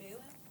I've been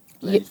feeling.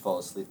 Then you'd fall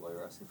asleep while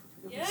you're asking for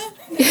forgiveness. Yeah.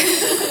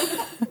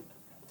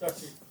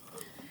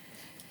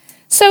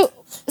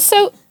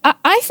 So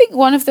I think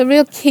one of the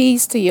real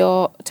keys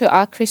to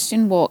our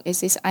Christian walk is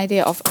this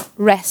idea of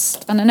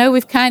rest. And I know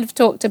we've kind of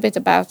talked a bit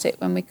about it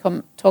when we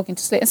come talking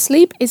to sleep. And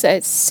sleep is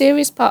a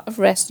serious part of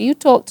rest. You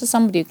talk to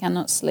somebody who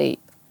cannot sleep,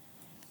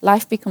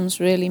 life becomes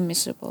really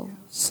miserable.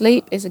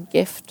 Sleep is a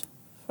gift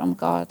from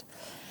God.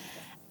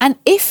 And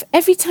if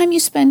every time you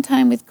spend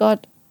time with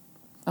God,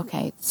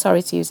 okay,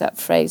 sorry to use that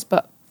phrase,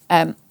 but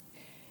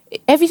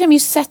every time you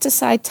set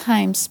aside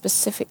time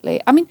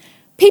specifically, I mean,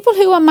 people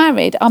who are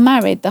married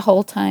the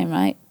whole time,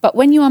 right? But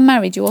when you are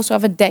married, you also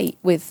have a date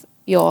with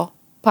your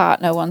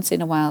partner once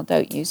in a while,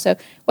 don't you? So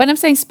when I'm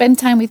saying spend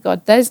time with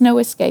God, there's no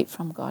escape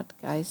from God,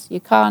 guys. You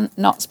can't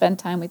not spend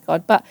time with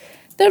God. But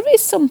there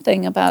is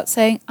something about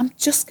saying, I'm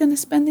just going to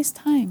spend this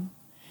time.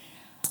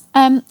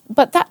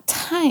 But that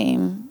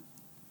time,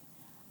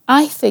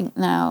 I think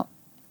now,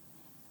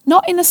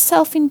 not in a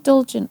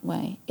self-indulgent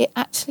way, it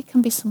actually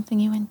can be something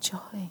you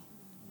enjoy.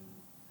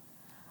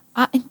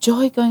 I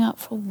enjoy going out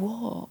for a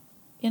walk.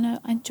 You know,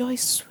 I enjoy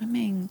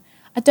swimming.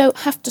 I don't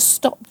have to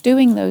stop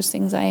doing those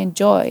things I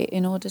enjoy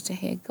in order to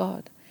hear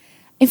God.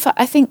 In fact,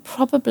 I think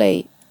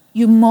probably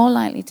you're more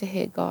likely to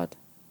hear God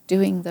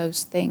doing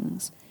those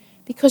things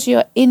because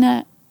you're in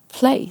a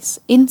place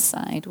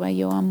inside where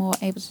you are more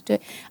able to do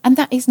it. And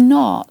that is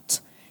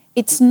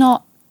it's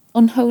not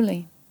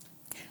unholy.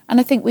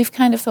 And I think we've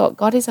kind of thought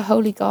God is a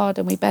holy God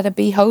and we better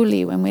be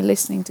holy when we're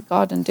listening to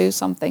God and do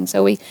something.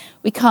 So we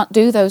can't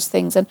do those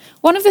things. And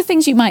one of the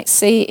things you might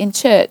see in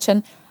church,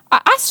 and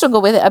I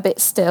struggle with it a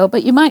bit still,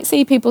 but you might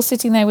see people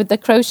sitting there with the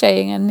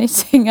crocheting and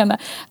knitting and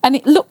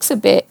it looks a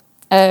bit,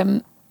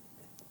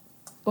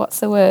 what's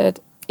the word?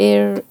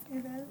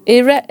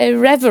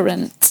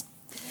 Irreverent.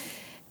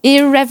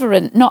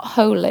 Irreverent, not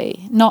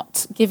holy,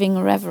 not giving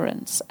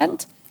reverence.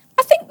 And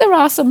I think there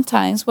are some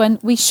times when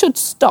we should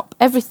stop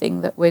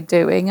everything that we're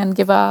doing and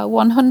give our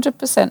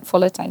 100%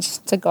 full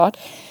attention to God.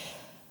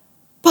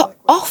 But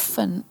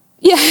often,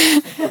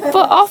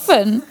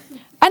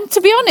 and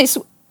to be honest,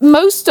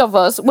 most of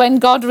us, when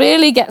God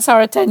really gets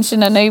our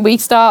attention and we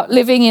start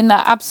living in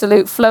that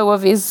absolute flow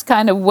of His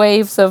kind of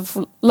waves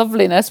of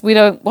loveliness, we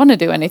don't want to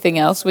do anything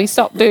else. We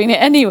stop doing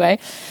it anyway.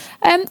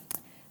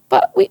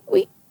 But we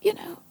you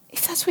know,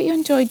 if that's what you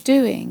enjoy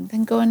doing,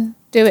 then go and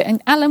do it.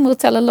 And Alan will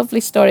tell a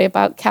lovely story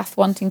about Kath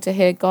wanting to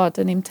hear God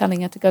and him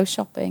telling her to go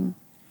shopping.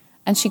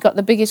 And she got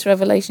the biggest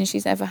revelation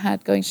she's ever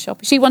had going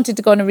shopping. She wanted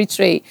to go on a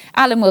retreat.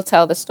 Alan will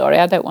tell the story.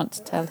 I don't want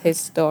to tell his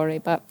story,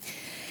 but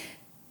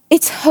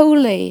it's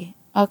holy,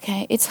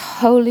 okay? It's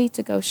holy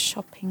to go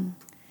shopping.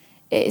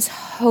 It is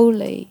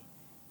holy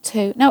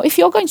to... Now, if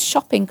you're going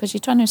shopping because you're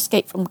trying to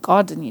escape from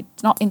God and you're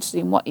not interested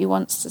in what He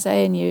wants to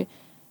say and you're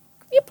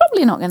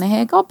probably not going to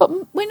hear God, but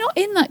we're not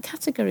in that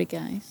category,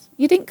 guys.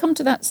 You didn't come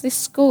to this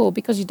school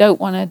because you don't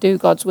want to do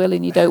God's will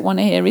and you don't want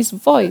to hear His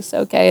voice,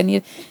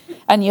 okay?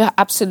 And you're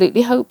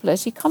absolutely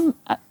hopeless. You come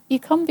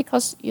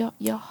because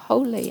you're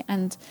holy,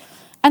 and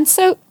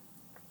so.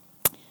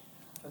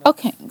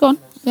 Okay, go on.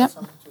 Yeah.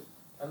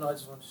 I know. I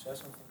just want to share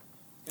something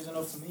because I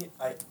know for me,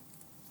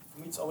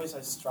 it's always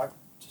I struggle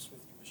just with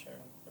you were sharing,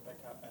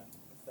 Rebecca, and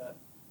with that.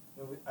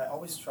 You know, I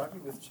always struggle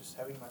with just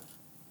having my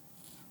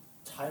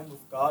time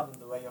with God in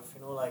the way of,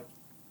 you know, like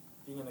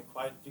being in a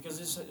quiet, because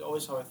this is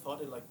always how I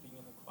thought it, like being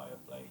in a quiet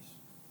place,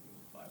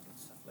 reading the Bible and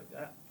stuff like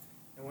that.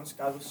 And once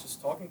God was just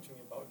talking to me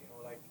about, you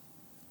know, like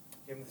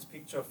giving this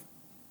picture of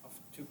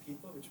two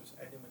people, which was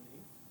Adam and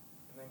Eve,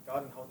 and then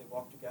God and how they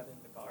walked together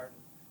in the garden.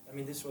 I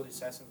mean, this is what it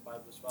says in the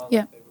Bible as well,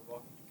 Yeah. that they were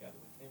walking together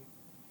with Him.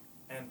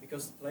 And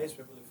because the place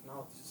where we live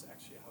now, this is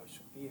actually how it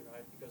should be,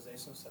 right? Because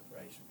there's no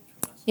separation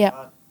between us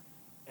Yeah.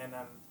 and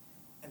God.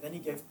 And then He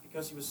gave,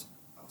 because I was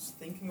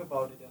thinking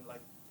about it and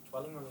like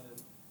dwelling on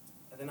it,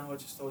 and then how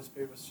just the Holy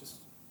Spirit was just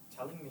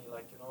telling me,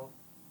 like, you know,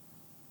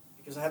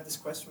 because I had this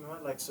question in my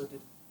mind, like, so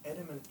did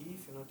Adam and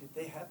Eve, you know, did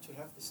they have to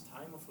have this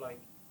time of like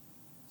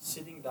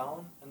sitting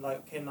down and like,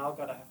 okay, now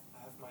God, I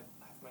have my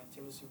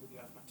intimacy with you,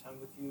 I have my time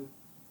with you.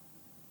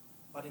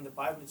 But in the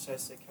Bible it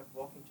says they kept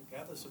walking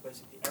together, so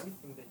basically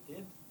everything they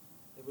did,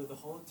 they were the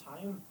whole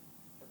time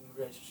having a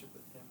relationship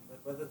with Him. But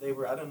whether they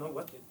were, I don't know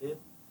what they did,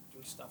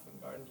 doing stuff in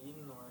Garden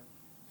Eden or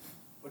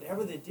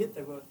whatever they did,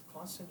 they were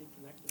constantly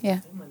connected Yeah.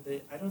 with Him.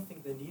 And I don't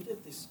think they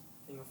needed this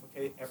thing of,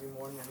 okay, every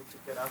morning morning, I need to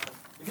get up. And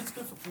if it's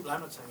good for people,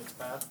 I'm not saying it's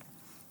bad.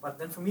 But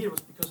then for me, it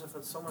was because I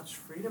felt so much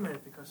freedom in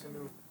it, because I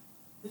knew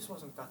this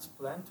wasn't God's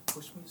plan to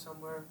push me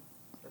somewhere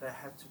that I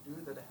had to do,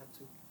 that I had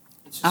to.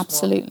 It's just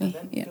Absolutely.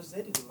 More, and then because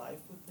they did life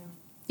with him,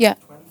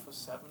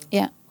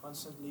 24/7,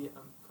 constantly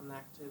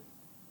connected,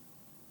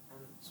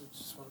 and so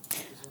just want to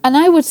focus in. And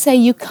I would say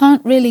you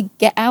can't really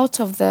get out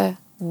of the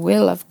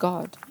will of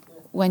God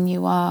when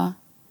you are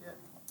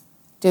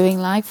doing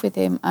life with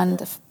him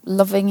and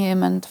loving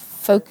him and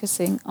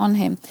focusing on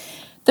him.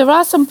 There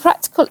are some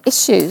practical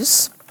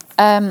issues,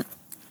 and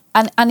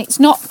it's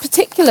not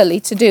particularly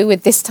to do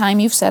with this time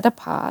you've set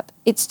apart.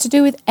 It's to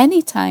do with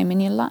any time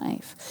in your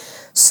life.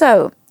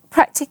 So,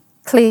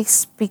 practically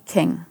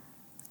speaking,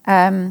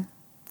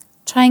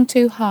 trying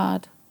too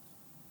hard.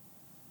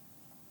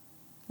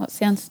 What's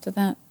the answer to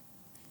that?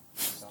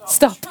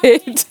 Stop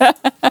it.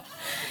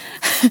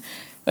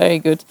 Very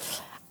good.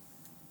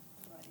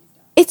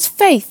 It's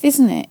faith,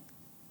 isn't it?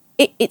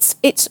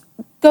 It's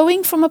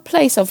going from a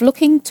place of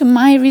looking to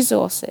my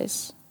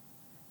resources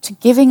to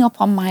giving up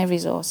on my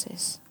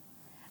resources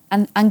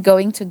and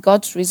going to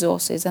God's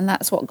resources. And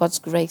that's what God's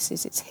grace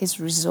is. It's his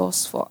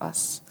resource for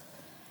us.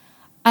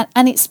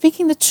 And it's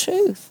speaking the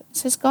truth. It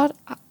says, God,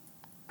 I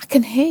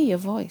can hear your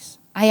voice.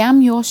 I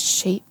am your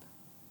sheep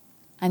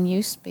and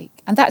you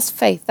speak. And that's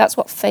faith. That's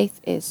what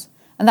faith is.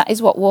 And that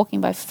is what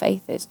walking by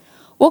faith is.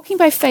 Walking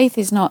by faith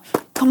is not,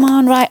 come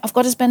on, right, I've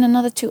got to spend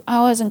another 2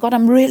 hours, and God,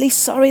 I'm really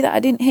sorry that I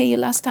didn't hear you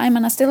last time,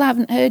 and I still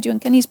haven't heard you,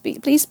 and can you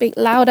please speak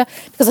louder,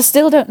 because I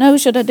still don't know,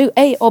 should I do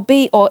A or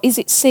B, or is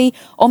it C,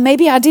 or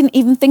maybe I didn't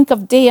even think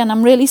of D, and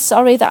I'm really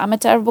sorry that I'm a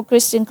terrible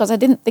Christian because I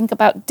didn't think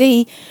about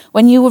D,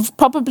 when you would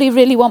probably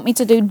really want me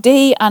to do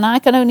D, and I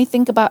can only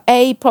think about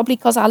A, probably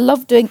because I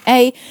love doing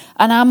A,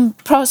 and I'm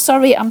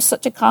sorry I'm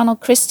such a carnal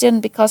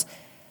Christian, because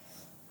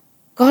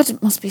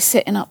God must be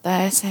sitting up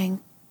there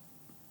saying,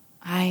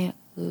 I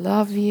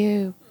love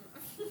you.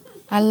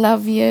 I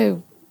love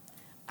you.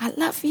 I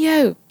love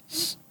you.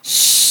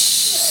 Shh.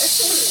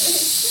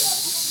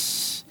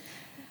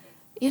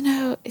 You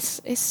know,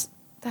 it's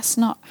that's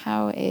not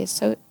how it is.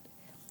 So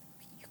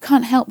you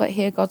can't help but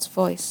hear God's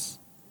voice.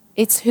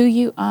 It's who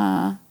you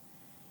are.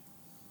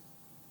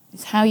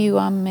 It's how you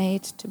are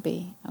made to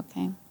be.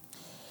 Okay.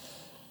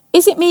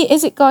 Is it me?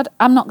 Is it God?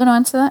 I'm not going to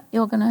answer that.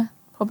 You're going to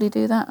probably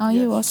do that, are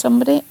you? Or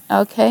somebody?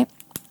 Okay.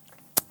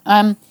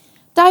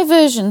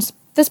 Diversions.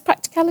 There's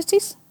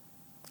practicalities.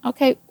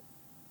 Okay.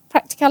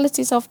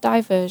 Practicalities of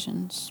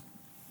diversions.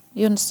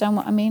 You understand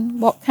what I mean?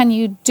 What can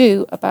you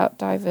do about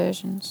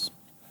diversions?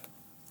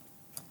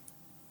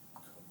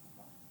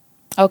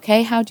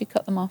 Okay, how do you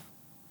cut them off?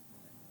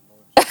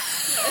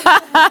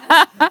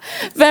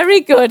 Very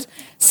good.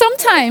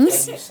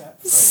 Sometimes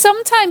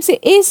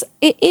it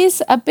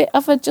is a bit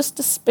of just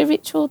a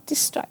spiritual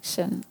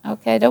distraction.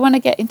 Okay, I don't want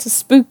to get into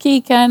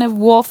spooky kind of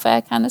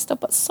warfare kind of stuff,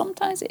 but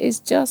sometimes it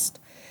is just.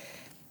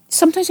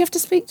 Sometimes you have to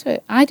speak to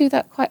it. I do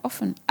that quite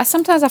often. I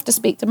sometimes have to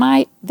speak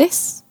to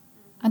this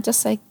and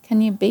just say,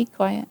 can you be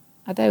quiet?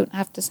 I don't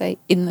have to say,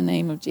 in the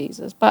name of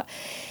Jesus. But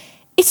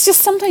it's just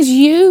sometimes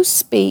you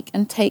speak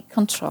and take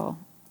control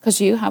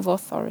because you have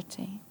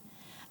authority.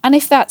 And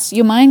if that's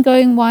your mind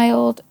going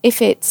wild,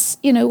 if it's,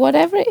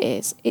 whatever it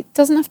is, it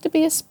doesn't have to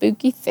be a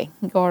spooky thing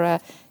or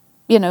a,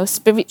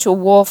 spiritual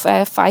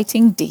warfare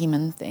fighting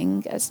demon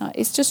thing. It's not.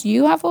 It's just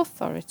you have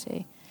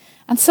authority.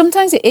 And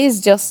sometimes it is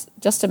just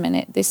a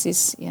minute. This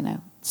is,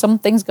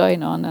 something's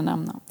going on and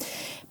I'm not.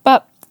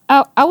 But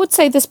I would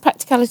say there's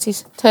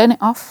practicalities. Turn it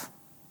off.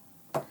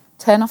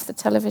 Turn off the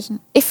television.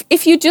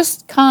 If you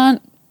just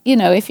can't,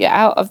 if you're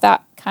out of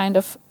that kind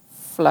of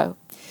flow.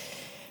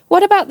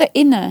 What about the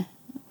inner?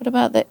 What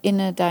about the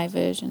inner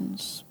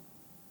diversions?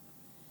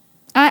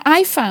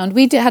 I found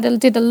we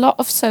did a lot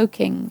of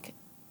soaking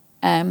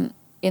in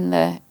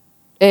the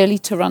early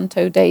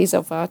Toronto days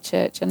of our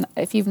church. And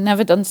if you've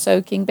never done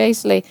soaking,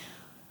 basically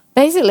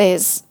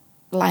it's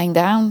lying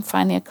down,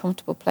 finding a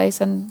comfortable place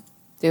and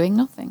doing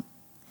nothing.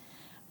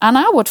 And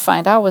I would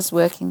find I was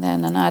working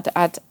then, and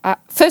I'd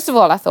first of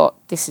all, I thought,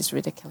 this is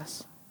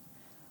ridiculous.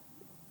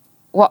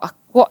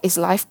 What is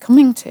life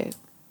coming to?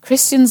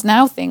 Christians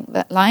now think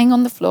that lying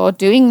on the floor,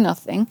 doing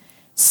nothing,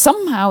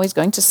 somehow is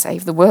going to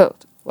save the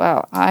world.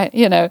 Well, I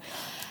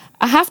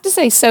have to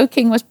say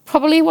soaking was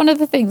probably one of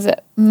the things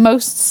that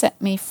most set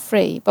me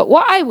free. But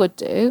what I would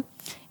do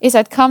is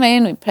I'd come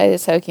in, we'd play the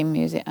soaking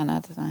music, and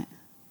I'd like,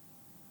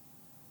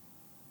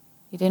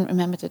 you didn't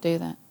remember to do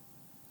that.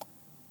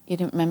 You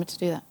didn't remember to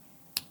do that.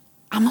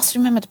 I must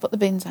remember to put the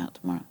bins out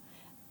tomorrow.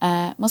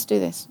 Must do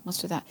this,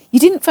 must do that. You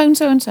didn't phone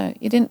so-and-so.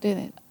 You didn't do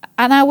this.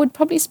 And I would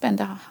probably spend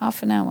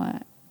half an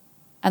hour.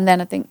 And then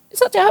I think, you're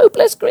such a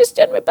hopeless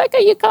Christian,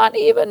 Rebecca, you can't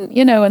even,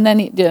 and then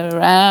it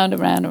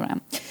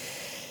around.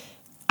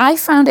 I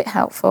found it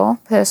helpful,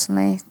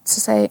 personally, to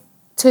say,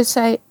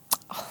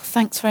 oh,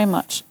 thanks very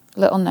much,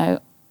 little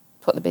note,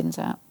 put the bins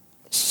out,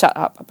 shut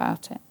up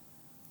about it.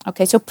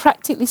 Okay, so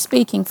practically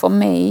speaking, for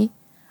me,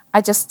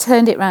 I just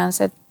turned it around and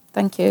said,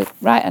 thank you,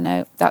 write a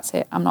note, that's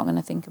it, I'm not going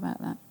to think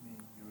about that. You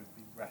would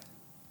be writing.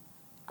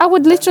 I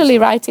would literally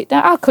write it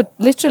down. I could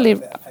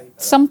literally,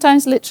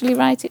 Sometimes literally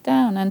write it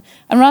down. And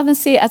rather than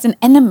see it as an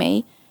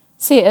enemy,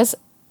 see it as,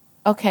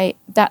 okay,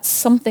 that's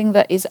something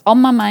that is on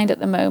my mind at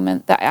the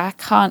moment that I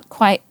can't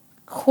quite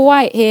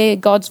hear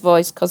God's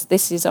voice because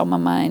this is on my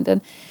mind.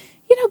 And,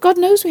 God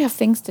knows we have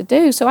things to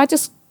do. So I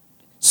just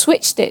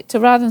switched it to,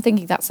 rather than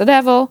thinking that's the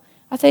devil,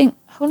 I think,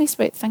 Holy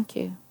Spirit, thank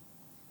you.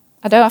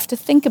 I don't have to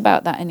think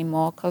about that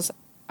anymore because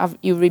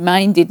you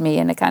reminded me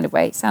in a kind of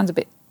way. It sounds a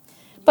bit...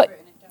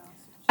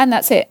 And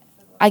that's it.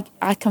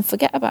 I can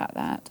forget about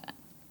that.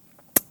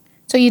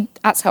 So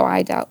that's how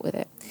I dealt with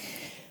it.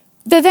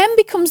 There then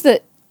becomes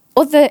the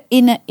other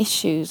inner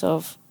issues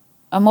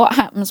and what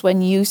happens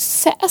when you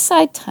set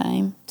aside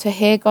time to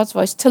hear God's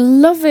voice, to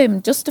love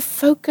him, just to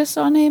focus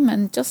on him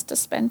and just to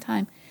spend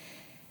time.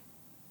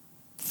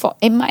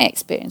 In my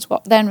experience,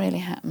 what then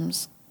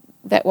happens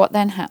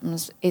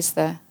is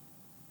but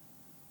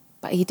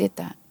he did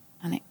that.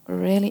 And it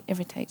really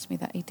irritates me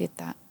that he did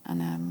that. And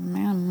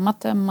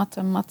mutter.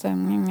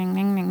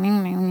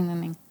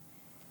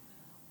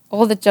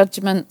 All the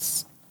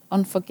judgments,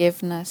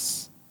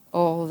 unforgiveness,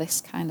 all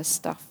this kind of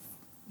stuff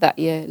that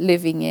you're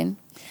living in.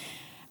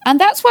 And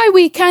that's why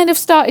we kind of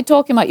started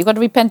talking about, you've got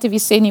to repent of your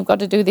sin, you've got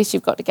to do this,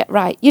 you've got to get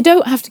right. You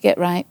don't have to get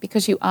right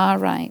because you are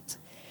right.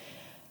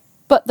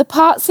 But the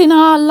parts in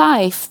our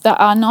life that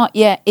are not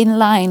yet in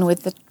line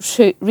with the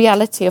true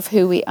reality of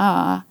who we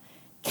are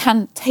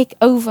can take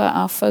over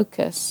our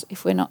focus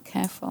if we're not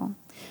careful.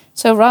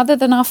 So rather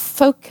than our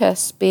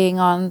focus being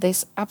on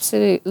this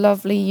absolute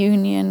lovely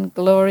union,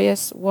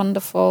 glorious,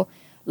 wonderful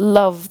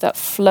love that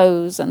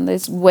flows and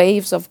there's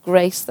waves of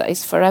grace that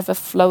is forever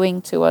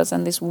flowing to us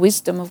and this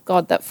wisdom of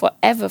God that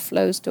forever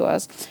flows to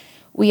us,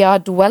 we are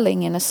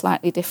dwelling in a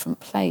slightly different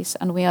place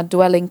and we are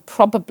dwelling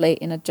probably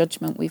in a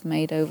judgment we've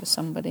made over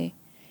somebody.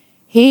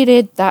 He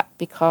did that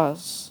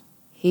because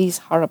he's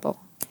horrible.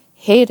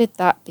 He did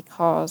that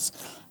because...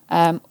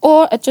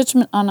 or a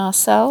judgment on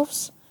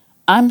ourselves.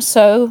 I'm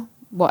so,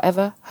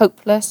 whatever,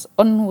 hopeless,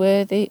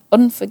 unworthy,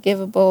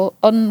 unforgivable,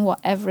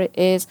 whatever it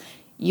is.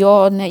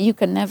 You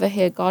can never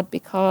hear God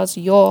because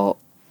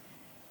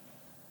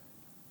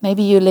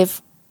maybe you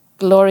live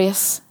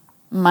glorious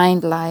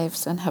mind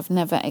lives and have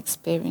never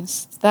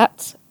experienced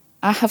that.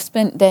 I have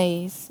spent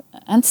days,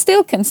 and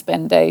still can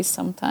spend days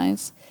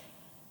sometimes,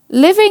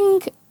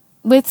 living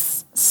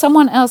with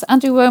someone else.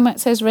 Andrew Womack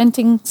says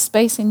renting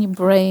space in your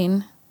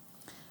brain.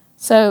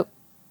 So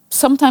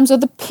sometimes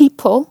other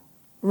people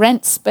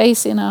rent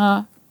space in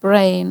our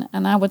brain,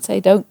 and I would say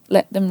don't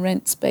let them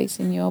rent space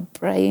in your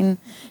brain.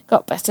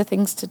 Got better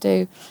things to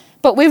do.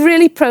 But we're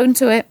really prone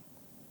to it,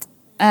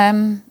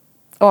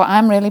 or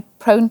I'm really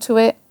prone to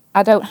it.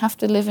 I don't have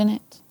to live in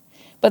it.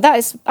 But that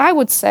is, I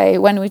would say,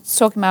 when we're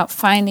talking about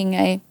finding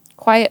a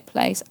quiet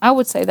place, I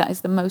would say that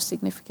is the most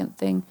significant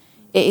thing.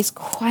 It is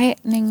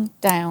quietening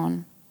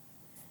down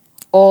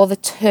all the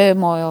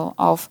turmoil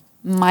of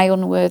my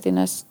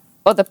unworthiness,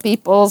 other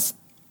people's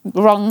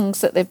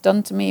wrongs that they've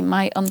done to me,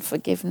 my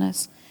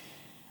unforgiveness.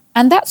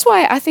 And that's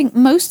why I think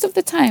most of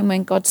the time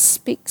when God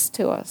speaks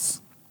to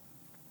us,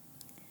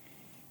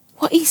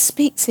 what he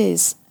speaks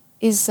is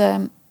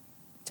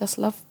just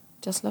love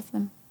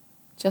them.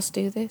 Just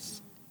do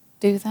this,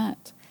 do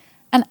that.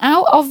 And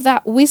out of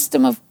that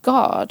wisdom of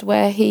God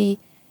where he,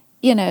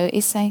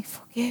 is saying,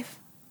 forgive,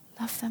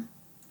 love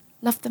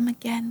them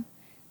again.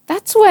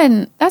 That's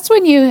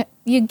when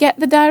you get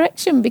the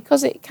direction,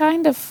 because it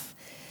kind of...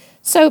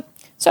 So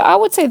I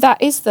would say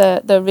that is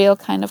the real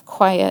kind of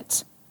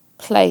quiet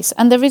place.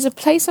 And there is a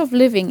place of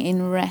living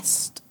in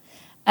rest.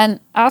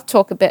 And I'll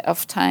talk a bit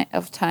of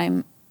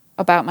time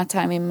about my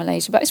time in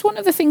Malaysia. But it's one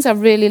of the things I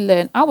really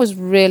learned. I was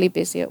really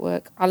busy at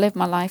work. I lived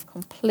my life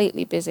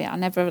completely busy. I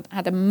never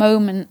had a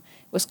moment.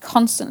 It was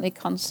constantly.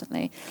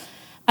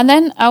 And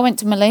then I went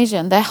to Malaysia,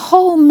 and their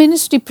whole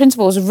ministry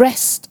principle was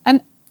rest.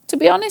 And to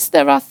be honest,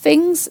 there are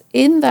things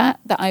in that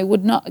I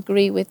would not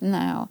agree with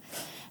now.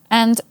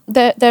 And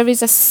there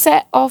is a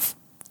set of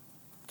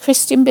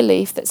Christian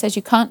belief that says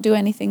you can't do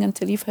anything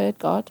until you've heard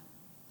God,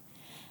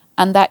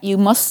 and that you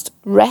must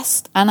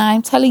rest. And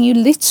I'm telling you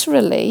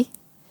literally,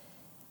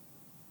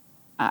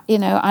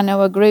 I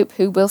know a group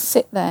who will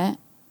sit there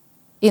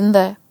in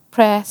the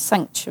prayer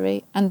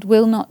sanctuary and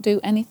will not do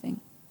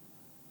anything.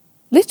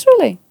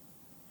 Literally.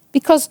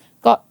 Because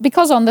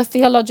on the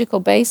theological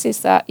basis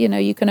that,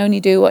 you can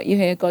only do what you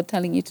hear God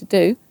telling you to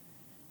do.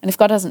 And if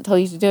God hasn't told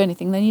you to do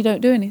anything, then you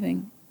don't do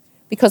anything.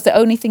 Because the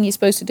only thing you're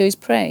supposed to do is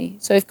pray.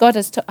 So if God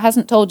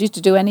hasn't told you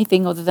to do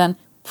anything other than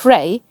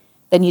pray,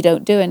 then you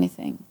don't do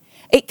anything.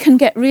 It can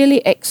get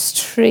really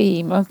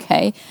extreme,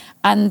 okay?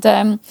 And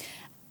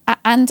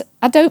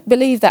I don't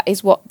believe that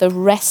is what the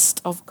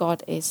rest of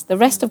God is. The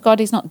rest of God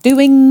is not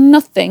doing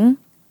nothing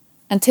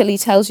until he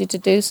tells you to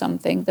do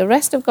something. The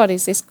rest of God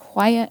is this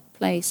quiet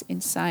place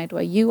inside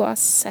where you are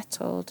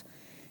settled,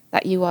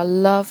 that you are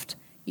loved,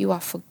 you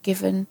are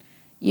forgiven,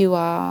 you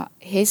are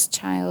his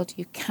child,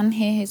 you can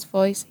hear his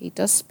voice, he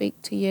does speak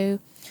to you,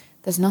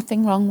 there's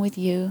nothing wrong with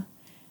you.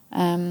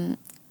 I've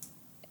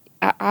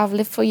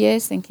lived for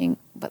years thinking,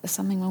 but there's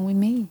something wrong with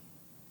me.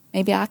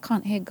 Maybe I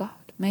can't hear God,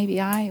 maybe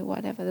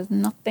whatever, there's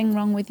nothing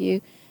wrong with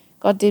you.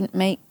 God didn't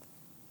make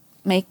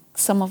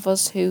some of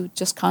us who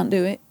just can't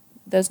do it.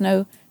 There's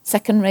no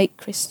second-rate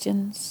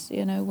Christians,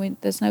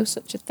 there's no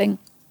such a thing.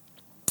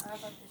 I've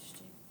had this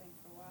stupid thing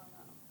for a while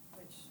now,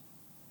 which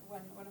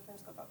when I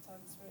first got baptised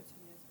in the Spirit 2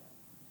 years ago,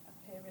 I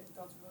could hear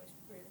God's voice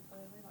really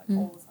clearly,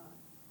 all the time.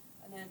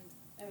 And then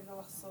over the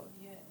last sort of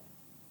year,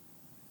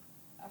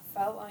 I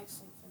felt like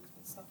something's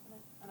been stopping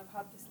it, and I've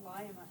had this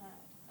lie in my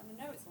head, and I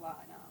know it's a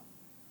lie now,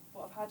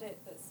 but I've had it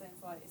that seems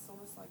like it's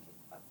almost like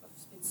I've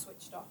been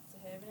switched off to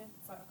hearing it.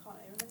 It's like I can't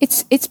hear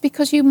it. It's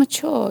because you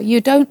mature. You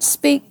don't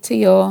speak to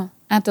your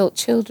adult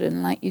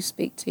children like you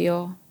speak to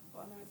your...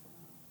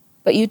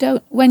 But you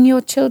don't... When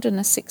your children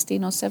are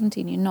 16 or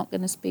 17, you're not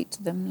going to speak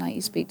to them like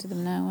you speak to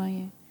them now, are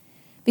you?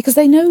 Because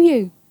they know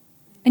you.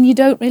 And you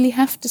don't really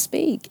have to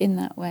speak in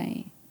that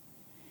way.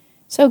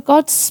 So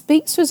God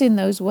speaks to us in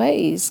those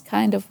ways,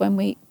 kind of when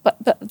we... But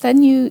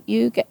then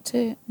you get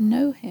to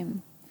know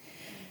him.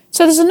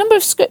 So there's a number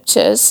of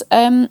scriptures,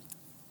 I'm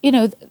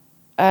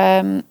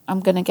going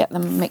to get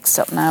them mixed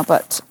up now,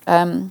 but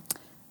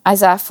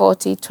Isaiah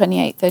 40,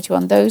 28,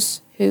 31,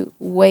 those who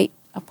wait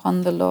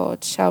upon the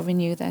Lord shall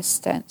renew their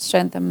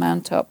strength and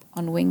mount up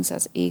on wings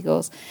as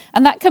eagles.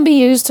 And that can be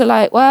used to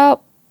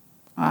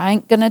I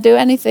ain't going to do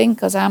anything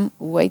because I'm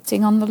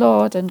waiting on the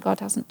Lord and God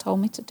hasn't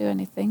told me to do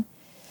anything.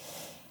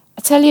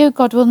 I tell you,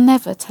 God will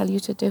never tell you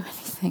to do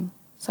anything.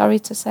 Sorry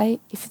to say.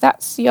 If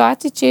that's your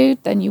attitude,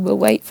 then you will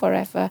wait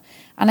forever.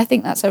 And I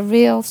think that's a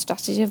real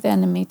strategy of the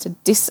enemy to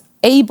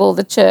disable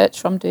the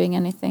church from doing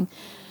anything.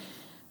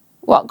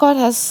 What God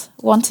has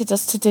wanted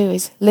us to do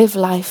is live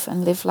life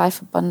and live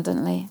life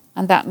abundantly.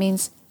 And that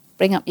means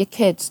bring up your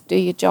kids, do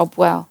your job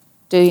well,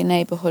 do your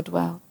neighbourhood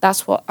well.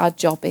 That's what our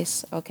job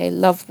is, okay?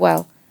 Love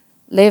well.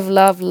 Live,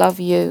 love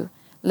you.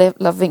 Live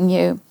loving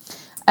you.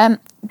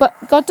 But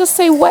God does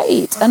say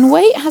wait, and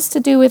wait has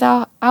to do with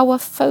our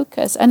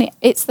focus. And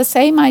it's the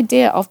same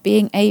idea of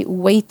being a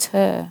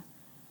waiter,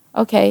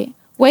 okay?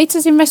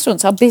 Waiters in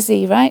restaurants are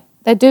busy, right?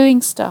 They're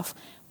doing stuff,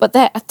 but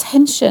their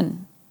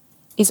attention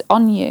is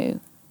on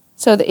you.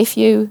 So that if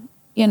you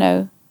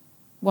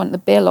want the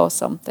bill or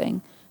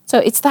something. So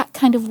it's that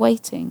kind of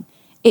waiting.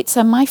 It's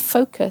my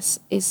focus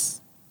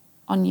is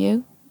on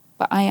you,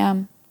 but I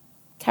am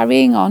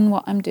carrying on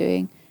what I'm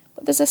doing.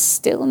 But there's a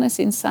stillness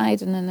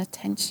inside and an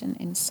attention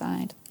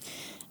inside.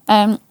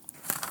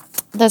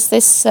 There's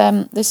this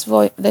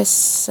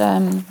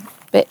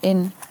bit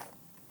in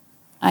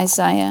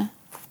Isaiah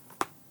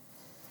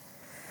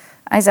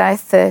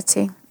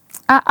 30.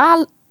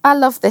 I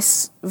love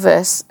this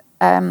verse.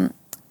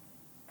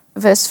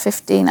 Verse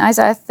 15,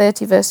 Isaiah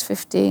 30, verse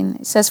 15.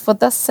 It says, "For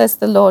thus says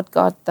the Lord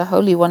God, the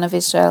Holy One of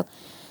Israel,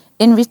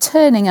 in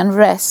returning and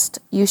rest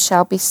you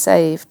shall be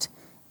saved.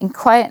 In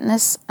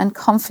quietness and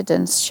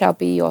confidence shall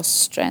be your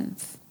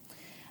strength."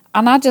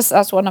 And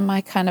that's one of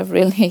my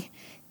really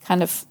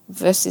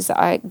verses that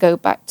I go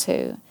back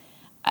to.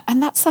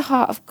 And that's the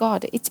heart of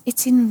God.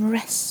 It's in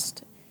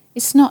rest.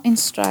 It's not in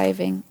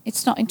striving.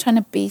 It's not in trying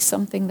to be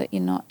something that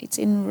you're not. It's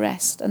in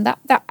rest. And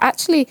that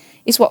actually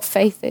is what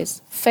faith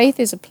is.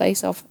 Faith is a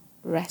place of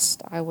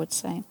rest, I would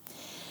say.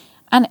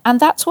 And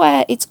that's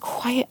where it's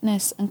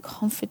quietness and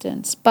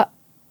confidence. But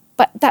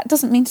that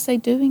doesn't mean to say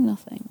doing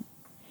nothing.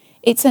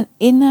 It's an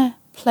inner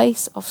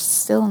place of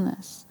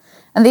stillness.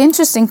 And the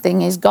interesting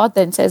thing is God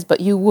then says,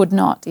 but you would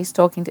not. He's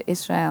talking to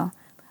Israel.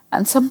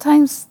 And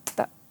sometimes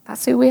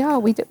that's who we are.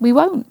 We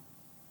won't.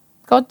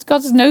 God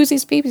knows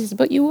his people. He says,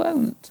 but you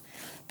won't.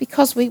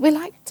 Because we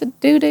like to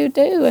do.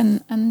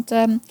 And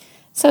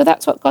so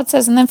that's what God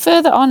says. And then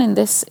further on in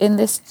this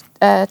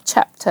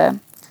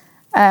chapter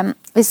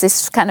is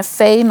this kind of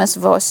famous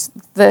verse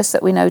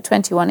that we know,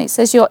 21. It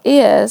says, "Your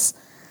ears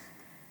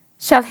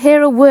shall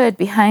hear a word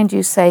behind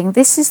you saying,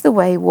 'This is the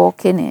way,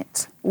 walk in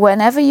it.'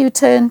 Whenever you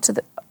turn to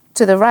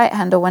the right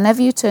hand or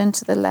whenever you turn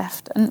to the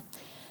left." And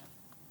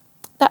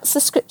that's the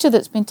scripture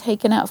that's been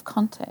taken out of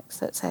context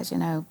that says,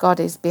 God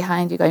is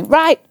behind you going,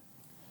 right.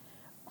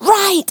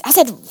 I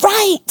said,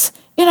 right.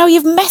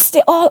 You've messed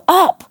it all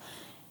up.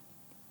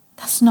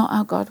 That's not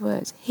how God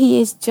works. He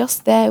is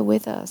just there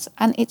with us.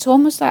 And it's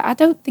almost like, I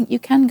don't think you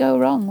can go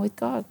wrong with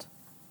God.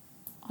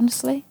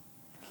 Honestly.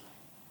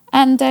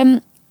 And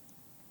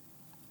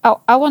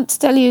I want to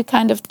tell you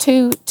kind of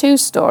two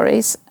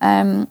stories.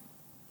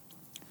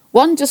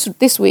 One just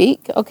this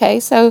week. Okay,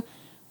 so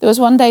there was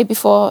one day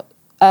before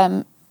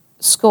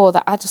school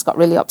that I just got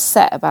really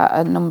upset about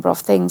a number of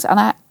things. And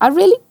I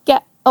really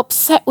get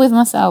upset with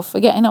myself for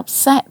getting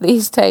upset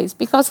these days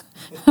because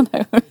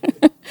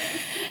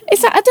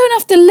it's like I don't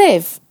have to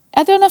live.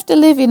 I don't have to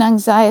live in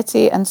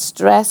anxiety and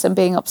stress and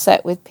being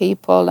upset with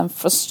people and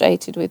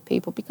frustrated with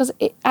people because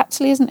it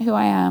actually isn't who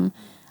I am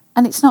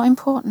and it's not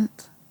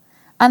important.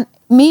 And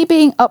me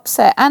being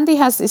upset, Andy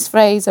has this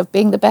phrase of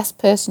being the best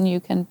person you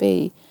can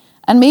be.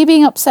 And me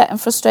being upset and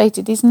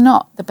frustrated is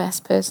not the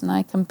best person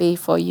I can be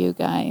for you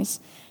guys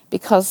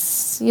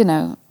because,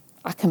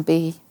 I can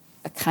be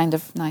a kind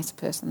of nice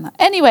person.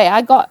 Anyway,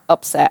 I got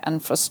upset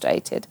and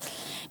frustrated.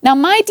 Now,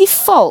 my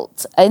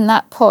default in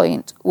that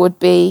point would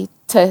be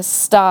to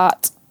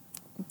start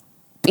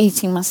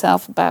beating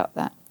myself about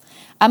that.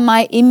 And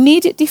my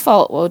immediate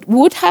default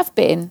would have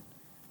been,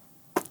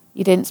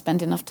 you didn't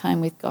spend enough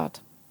time with God.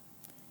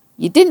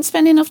 You didn't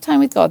spend enough time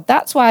with God.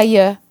 That's why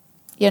you're,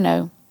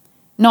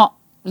 not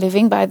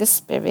living by the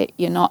Spirit.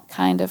 You're not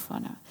kind of,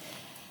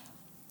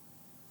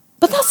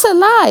 But that's a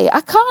lie.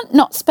 I can't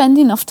not spend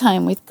enough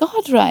time with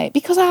God, right?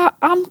 Because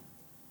I'm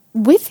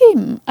with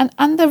him.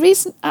 And the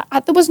reason,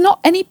 there was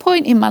not any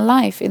point in my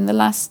life in the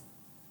last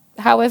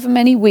however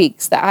many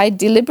weeks that I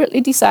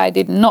deliberately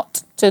decided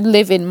not to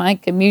live in my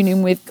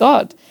communion with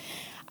God.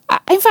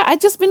 In fact, I'd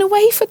just been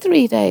away for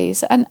 3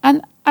 days and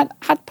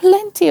had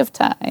plenty of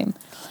time.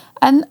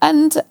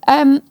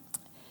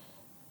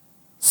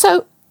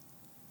 So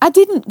I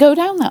didn't go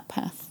down that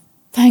path,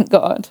 thank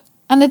God.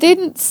 And I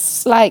didn't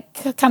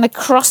kind of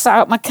cross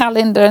out my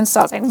calendar and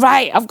start saying,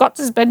 right, I've got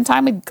to spend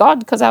time with God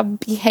because I'm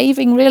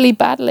behaving really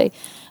badly.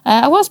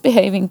 I was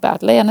behaving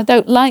badly, and I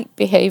don't like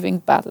behaving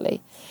badly.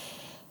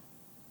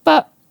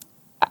 But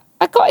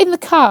I got in the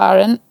car,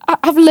 and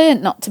I've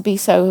learned not to be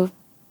so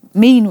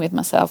mean with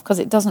myself because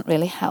it doesn't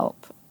really help.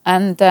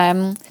 And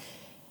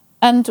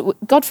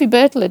Godfrey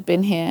Birtle had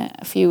been here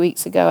a few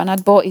weeks ago, and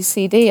I'd bought his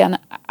CD, and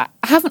I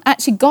haven't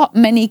actually got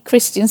many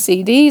Christian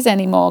CDs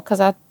anymore because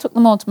I took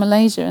them all to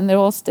Malaysia, and they're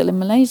all still in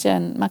Malaysia,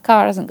 and my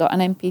car hasn't got an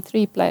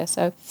MP3 player.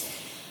 So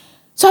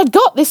I'd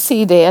got this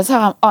CD as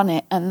I'm on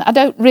it, and I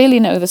don't really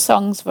know the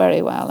songs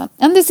very well.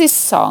 And there's this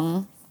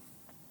song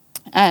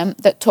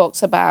that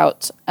talks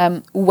about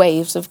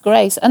waves of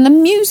grace, and the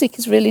music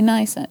is really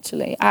nice,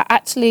 actually. I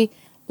actually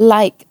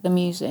like the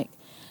music.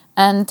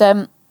 And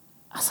I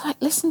was like,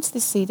 listen to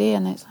this CD,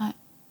 and it's like,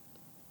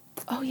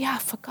 oh yeah, I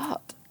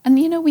forgot. And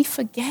we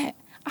forget.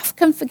 I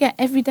can forget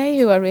every day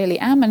who I really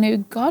am and who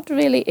God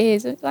really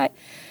is. It's like,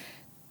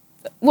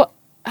 what?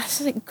 I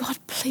was like, God,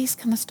 please,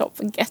 can I stop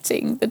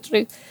forgetting the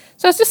truth?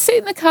 So I was just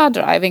sitting in the car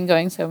driving,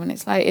 going home, and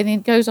it's like, and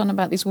it goes on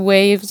about these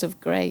waves of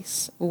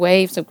grace,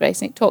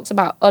 and it talks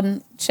about,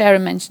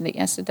 Sharon mentioned it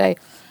yesterday,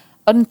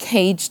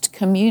 uncaged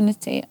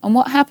community. And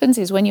what happens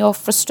is when you're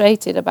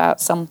frustrated about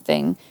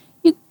something,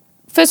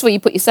 first of all, you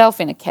put yourself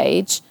in a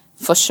cage,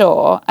 for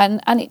sure,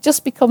 and it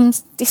just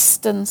becomes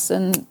distance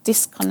and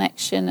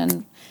disconnection,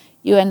 and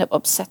you end up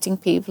upsetting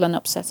people and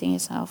upsetting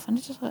yourself. And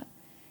it's just like,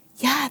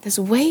 yeah, there's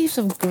waves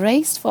of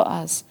grace for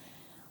us,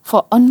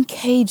 for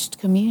uncaged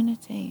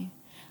community.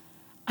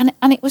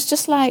 And it was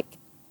just like,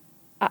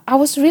 I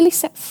was really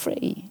set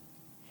free.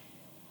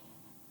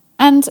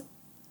 And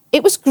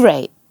it was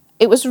great.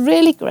 It was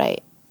really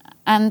great.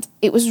 And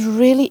it was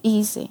really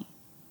easy.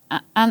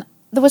 And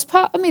there was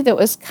part of me that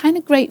was kind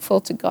of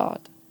grateful to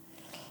God,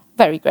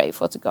 very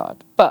grateful to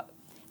God. But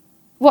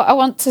what I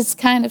want to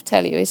kind of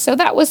tell you is, so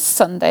that was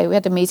Sunday. We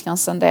had a meeting on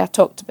Sunday. I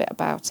talked a bit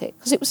about it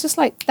because it was just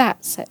like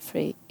that, set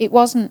free. It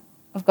wasn't,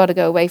 I've got to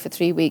go away for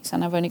 3 weeks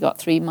and I've only got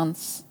 3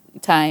 months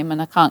time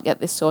and I can't get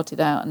this sorted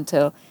out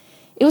until.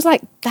 It was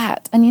like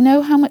that. And you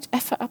know how much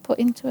effort I put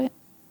into it?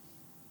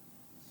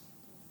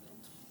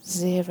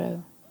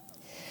 0.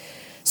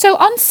 So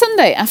on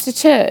Sunday after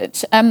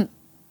church,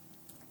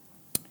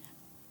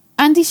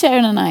 Andy,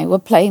 Sharon and I were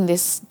playing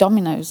this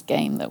dominoes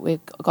game that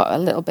we've got a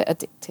little bit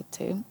addicted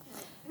to.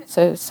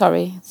 So,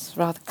 sorry, it's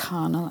rather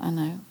carnal, I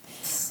know.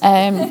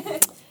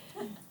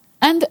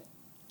 And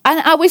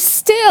I was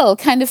still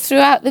kind of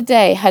throughout the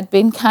day had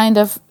been kind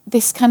of,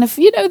 this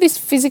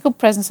physical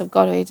presence of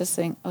God where you just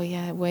think, oh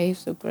yeah,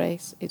 waves of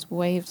grace, it's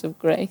waves of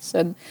grace.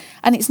 And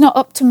it's not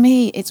up to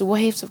me, it's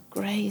waves of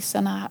grace.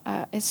 And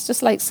it's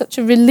just like such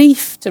a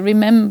relief to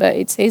remember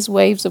it's his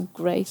waves of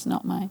grace,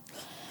 not mine.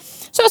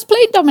 So I was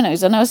playing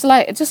dominoes, and I was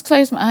like, I just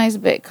closed my eyes a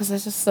bit because I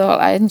just thought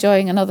I'm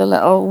enjoying another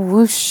little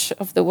whoosh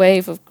of the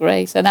wave of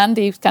grace. And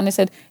Andy kind of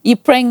said, are you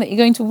praying that you're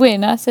going to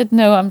win? I said,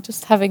 no, I'm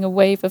just having a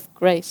wave of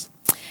grace.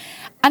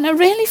 And I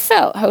really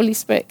felt Holy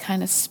Spirit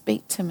kind of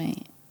speak to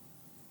me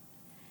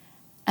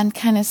and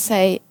kind of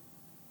say,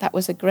 that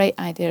was a great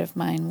idea of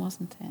mine,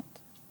 wasn't it?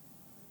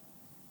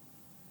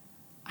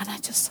 And I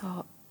just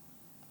thought,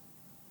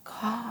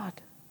 God.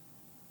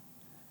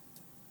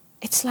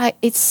 It's like,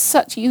 it's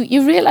such,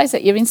 you realize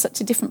that you're in such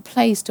a different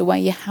place to where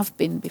you have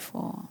been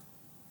before.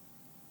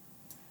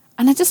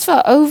 And I just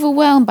felt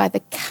overwhelmed by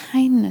the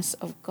kindness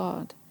of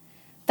God,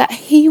 that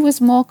he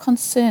was more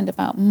concerned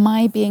about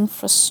my being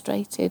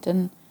frustrated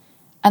and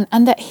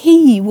that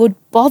he would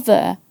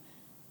bother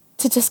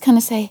to just kind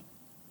of say,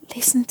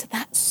 listen to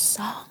that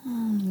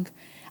song.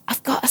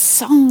 I've got a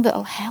song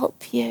that'll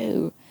help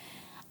you.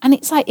 And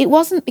it's like, it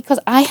wasn't because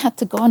I had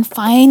to go and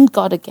find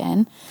God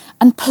again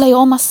and play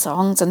all my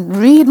songs and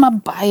read my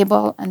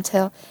Bible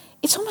until,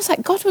 it's almost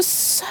like God was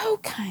so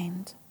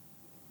kind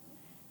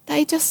that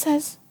he just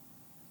says,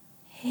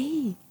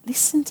 hey,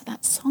 listen to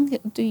that song,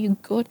 it'll do you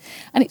good.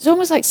 And it's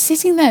almost like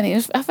sitting there,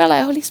 and I felt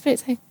like Holy Spirit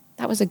saying,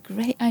 that was a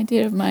great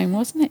idea of mine,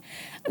 wasn't it?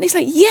 And it's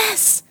like,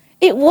 yes,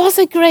 it was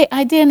a great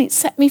idea, and it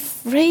set me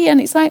free. And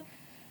it's like,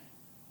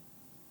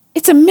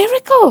 it's a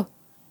miracle.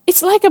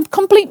 It's like a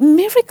complete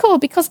miracle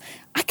because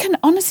I can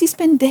honestly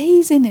spend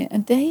days in it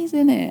and days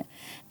in it.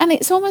 And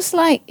it's almost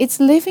like it's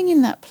living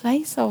in that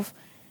place of,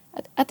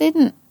 I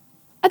didn't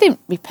I didn't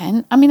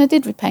repent. I mean, I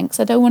did repent because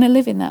I don't want to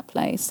live in that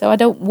place. So I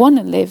don't want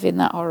to live in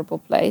that horrible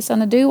place.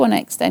 And I do want to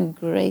extend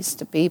grace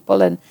to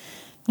people. And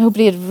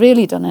nobody had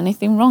really done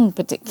anything wrong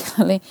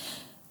particularly.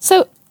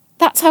 So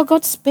that's how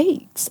God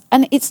speaks.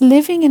 And it's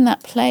living in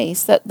that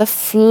place that the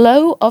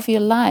flow of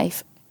your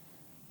life,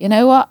 you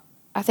know what?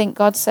 I think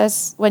God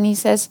says, when he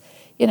says,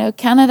 you know,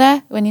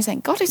 Canada, when he's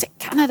saying, God, is it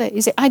Canada?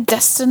 Is it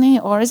iDestiny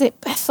or is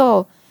it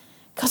Bethel?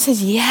 God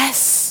says,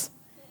 yes.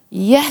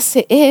 Yes,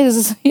 it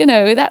is. You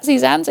know, that's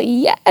his answer.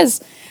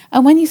 Yes.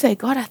 And when you say,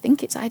 God, I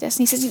think it's iDestiny,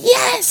 he says,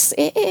 yes,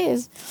 it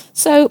is.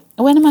 So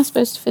when am I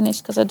supposed to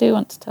finish? Because I do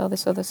want to tell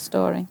this other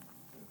story.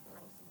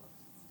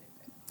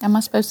 Am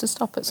I supposed to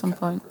stop at some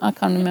point? I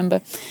can't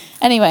remember.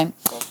 Anyway.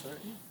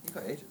 You've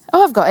got ages.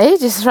 Oh, I've got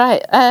ages,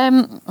 right. I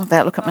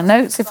better look at my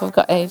notes if I've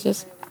got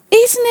ages.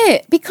 Isn't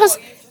it? Because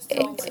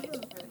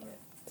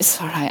it's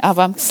all right.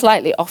 I'm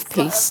slightly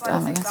off-piste. I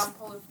mean,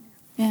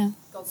 yeah.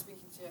 God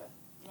speaking to you,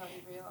 without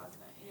you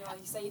realising it. You know,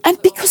 you say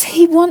And because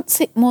he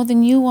wants it more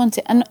than you want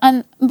it.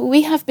 And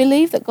we have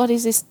believed that God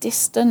is this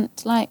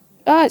distant, like,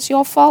 oh, it's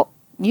your fault.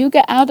 You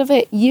get out of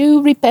it.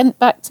 You repent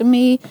back to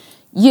me.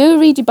 You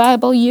read your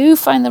Bible. You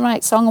find the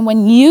right song. And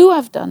when you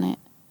have done it,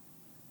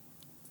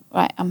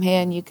 right, I'm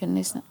here and you can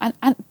listen.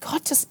 And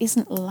God just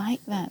isn't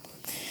like that.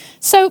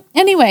 So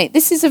anyway,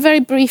 this is a very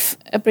brief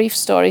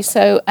story.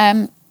 So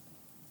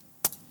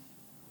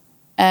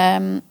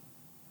 8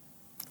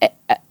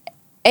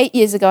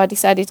 years ago, I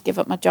decided to give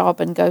up my job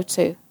and go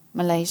to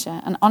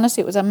Malaysia. And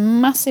honestly, it was a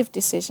massive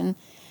decision.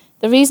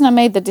 The reason I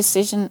made the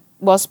decision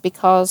was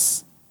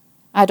because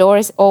I'd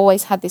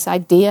always had this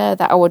idea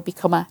that I would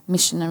become a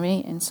missionary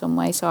in some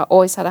way. So I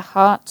always had a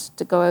heart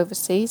to go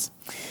overseas.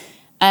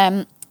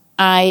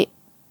 I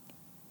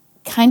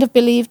kind of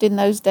believed in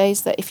those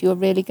days that if you were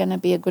really going to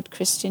be a good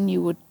Christian,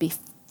 you would be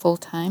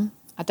full-time.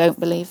 I don't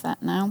believe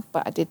that now,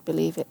 but I did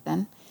believe it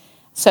then.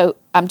 So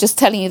I'm just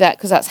telling you that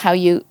because that's how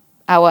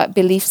our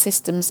belief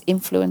systems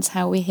influence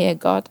how we hear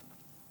God.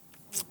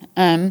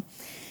 And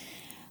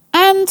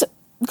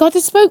God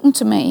has spoken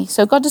to me.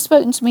 So God has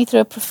spoken to me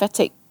through a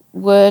prophetic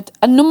word,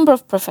 a number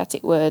of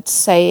prophetic words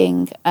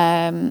saying,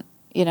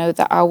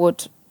 that I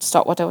would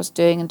stop what I was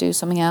doing and do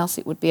something else.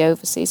 It would be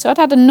overseas. So I'd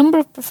had a number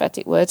of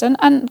prophetic words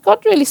and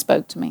God really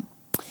spoke to me.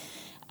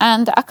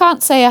 And I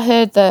can't say I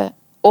heard the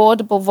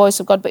audible voice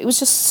of God, but it was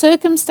just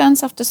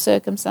circumstance after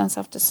circumstance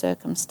after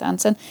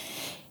circumstance. And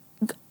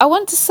I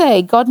want to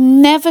say God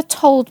never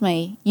told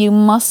me you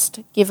must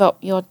give up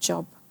your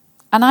job.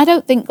 And I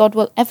don't think God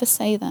will ever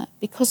say that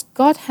because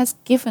God has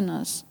given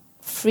us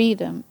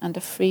freedom and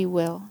a free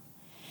will.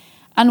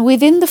 And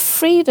within the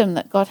freedom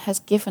that God has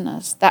given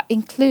us, that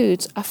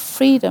includes a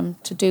freedom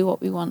to do what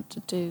we want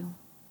to do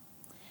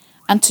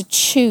and to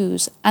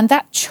choose. And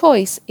that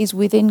choice is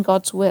within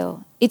God's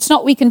will. It's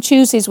not we can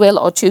choose his will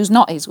or choose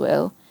not his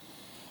will.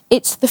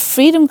 It's the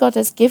freedom God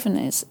has given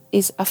us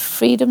is a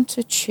freedom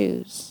to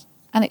choose.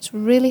 And it's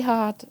really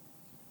hard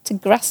to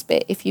grasp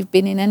it if you've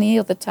been in any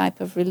other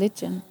type of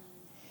religion.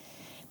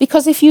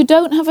 Because if you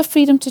don't have a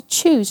freedom to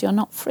choose, you're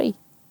not free.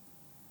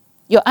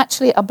 You're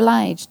actually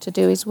obliged to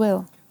do his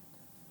will.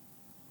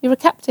 You're a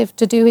captive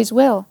to do his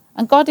will.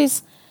 And God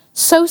is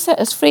so set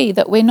us free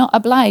that we're not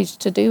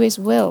obliged to do his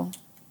will.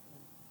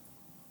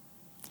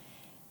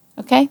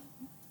 Okay?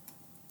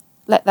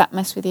 Let that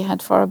mess with your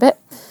head for a bit.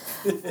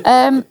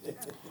 But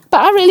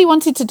I really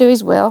wanted to do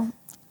his will.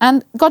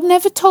 And God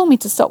never told me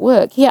to stop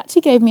work. He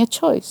actually gave me a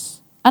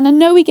choice. And I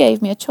know he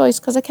gave me a choice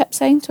because I kept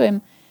saying to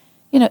him,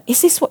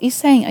 is this what you're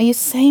saying? Are you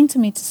saying to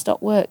me to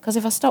stop work? Because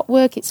if I stop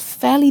work, it's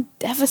fairly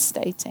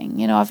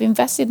devastating. I've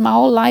invested my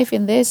whole life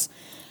in this.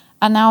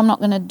 And now I'm not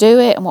going to do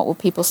it, and what will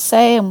people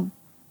say, and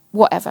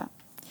whatever.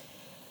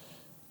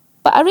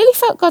 But I really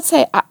felt God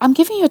say, I'm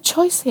giving you a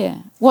choice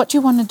here. What do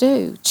you want to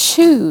do?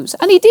 Choose.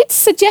 And he did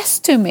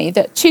suggest to me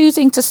that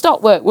choosing to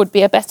stop work would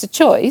be a better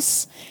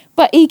choice,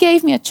 but he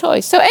gave me a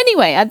choice. So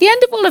anyway, at the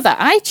end of all of that,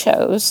 I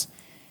chose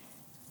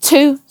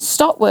to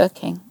stop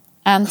working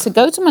and to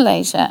go to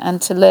Malaysia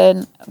and to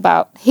learn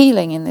about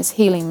healing in this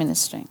healing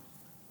ministry.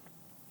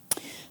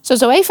 So I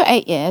was away for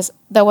 8 years.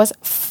 There was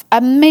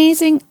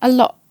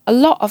a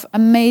lot of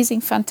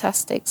amazing,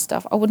 fantastic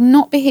stuff. I would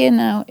not be here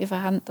now if I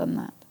hadn't done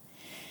that.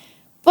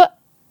 But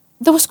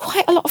there was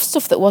quite a lot of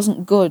stuff that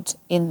wasn't good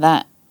in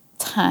that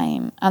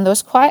time. And there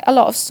was quite a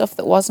lot of stuff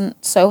that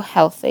wasn't so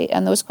healthy.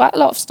 And there was quite a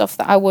lot of stuff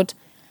that I would,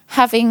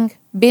 having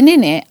been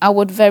in it, I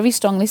would very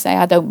strongly say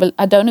I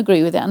don't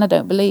agree with it and I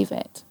don't believe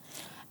it.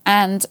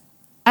 And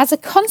as a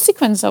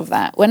consequence of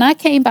that, when I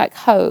came back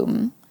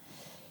home,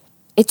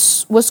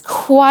 it was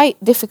quite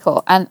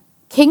difficult. And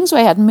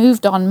Kingsway had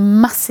moved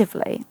on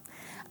massively.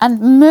 And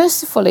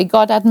mercifully,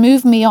 God had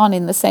moved me on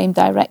in the same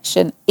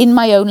direction in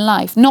my own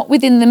life. Not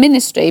within the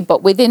ministry,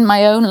 but within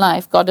my own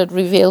life. God had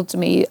revealed to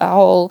me a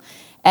whole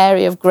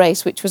area of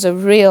grace, which was a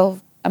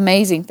real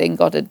amazing thing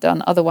God had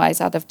done.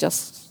 Otherwise, I'd have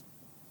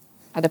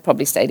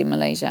probably stayed in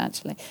Malaysia,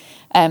 actually.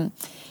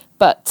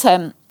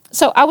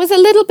 So I was a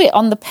little bit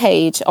on the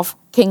page of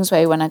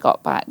Kingsway when I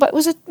got back. But it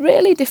was a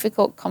really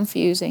difficult,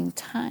 confusing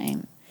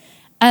time.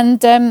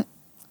 And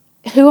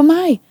who am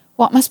I?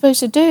 what am I supposed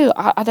to do?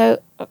 I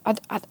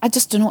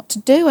just don't know what to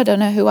do. I don't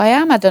know who I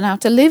am. I don't know how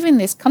to live in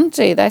this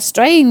country. They're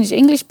strange.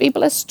 English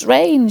people are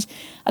strange.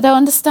 I don't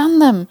understand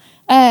them.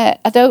 I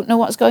don't know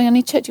what's going on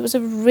in church. It was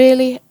a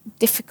really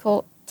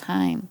difficult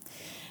time.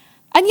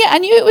 And yet I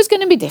knew it was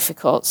going to be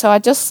difficult. So I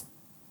just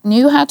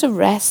knew how to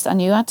rest. I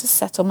knew how to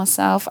settle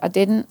myself. I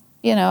didn't,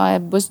 I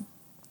was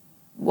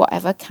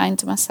whatever, kind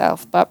to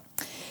myself. But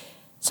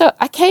so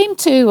I came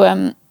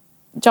to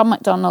John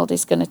MacDonald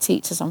is going to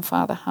teach us on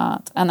Father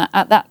Heart. And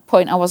at that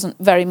point, I wasn't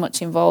very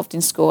much involved in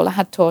school. I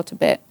had taught a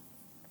bit.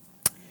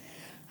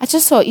 I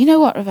just thought, you know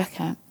what,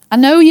 Rebecca? I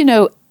know you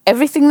know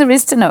everything there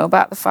is to know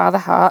about the Father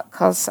Heart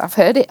because I've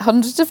heard it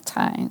hundreds of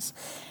times.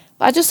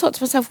 But I just thought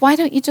to myself, why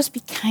don't you just be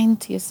kind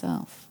to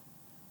yourself?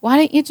 Why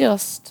don't you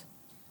just...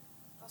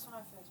 That's when I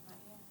first met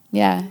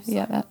you.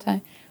 Yeah, that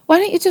time. Why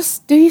don't you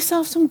just do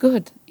yourself some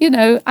good?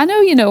 I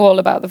know you know all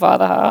about the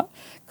Father Heart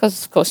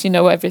because, of course, you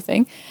know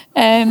everything.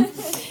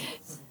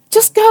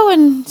 Just go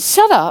and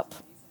shut up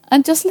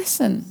and just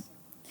listen.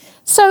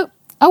 So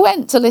I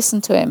went to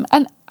listen to him,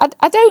 and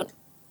I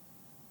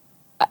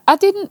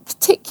didn't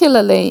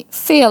particularly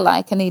feel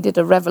like I needed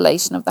a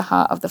revelation of the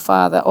heart of the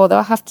Father, although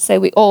I have to say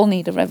we all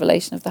need a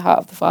revelation of the heart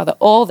of the Father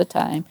all the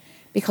time,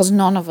 because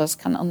none of us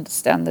can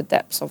understand the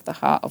depths of the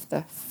heart of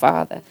the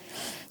Father.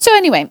 So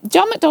anyway,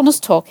 John MacDonald's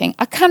talking.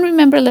 I can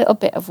remember a little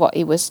bit of what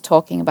he was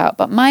talking about,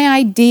 but my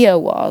idea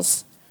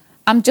was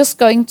I'm just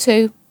going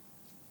to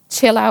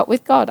chill out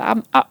with God.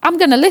 I'm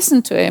going to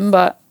listen to him,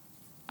 but,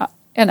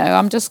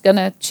 I'm just going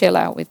to chill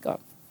out with God.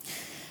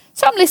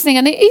 So I'm listening,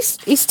 and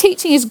his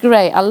teaching is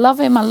great. I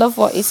love him. I love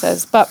what he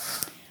says. But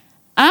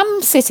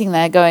I'm sitting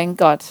there going,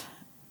 God,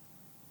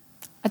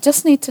 I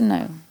just need to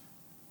know.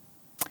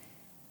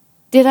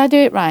 Did I do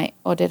it right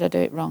or did I do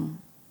it wrong?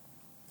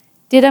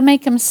 Did I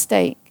make a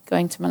mistake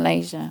going to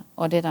Malaysia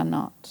or did I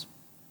not?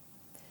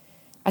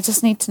 I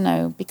just need to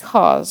know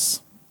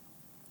because,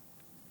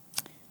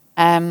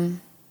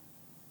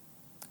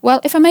 well,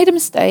 if I made a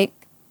mistake,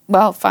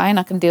 well, fine,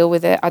 I can deal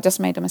with it. I just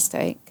made a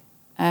mistake.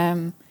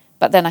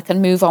 But then I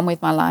can move on with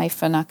my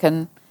life and I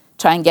can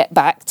try and get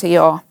back to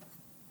your,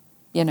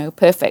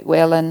 perfect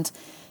will. And,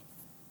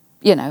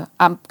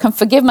 I can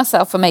forgive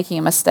myself for making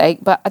a mistake,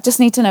 but I just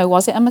need to know,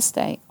 was it a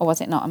mistake or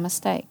was it not a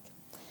mistake?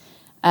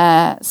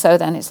 So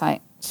then it's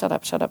like, shut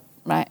up,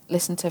 right,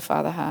 listen to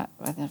Father Heart.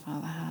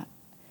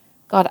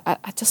 God,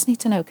 I just need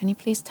to know, can you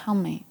please tell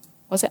me,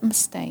 was it a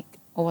mistake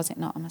or was it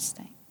not a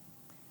mistake?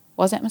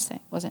 Was it a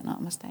mistake? Was it not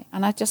a mistake?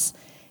 And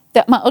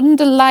that my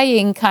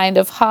underlying kind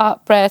of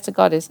heart prayer to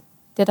God is,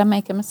 did I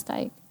make a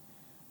mistake?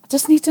 I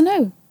just need to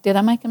know, did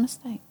I make a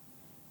mistake?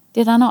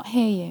 Did I not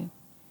hear you?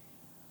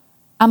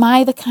 Am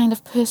I the kind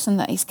of person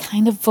that is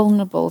kind of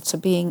vulnerable to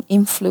being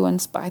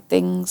influenced by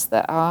things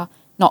that are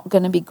not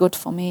going to be good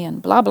for me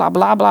and blah, blah,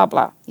 blah, blah,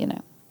 blah,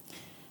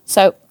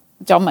 So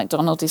John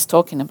MacDonald is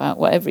talking about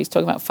whatever he's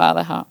talking about,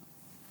 Father Heart.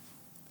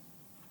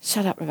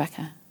 Shut up,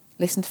 Rebecca.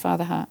 Listen to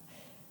Father Heart.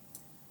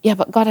 Yeah,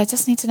 but God, I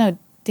just need to know,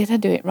 did I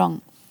do it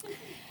wrong?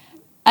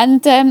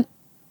 And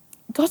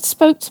God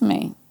spoke to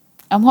me.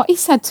 And what he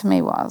said to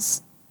me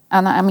was,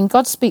 and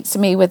God speaks to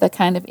me with a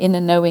kind of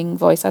inner knowing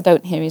voice. I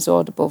don't hear his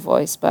audible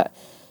voice, but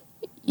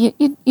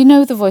you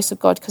know the voice of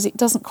God because it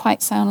doesn't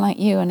quite sound like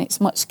you and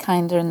it's much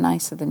kinder and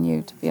nicer than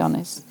you, to be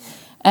honest.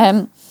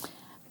 And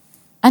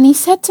he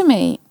said to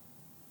me,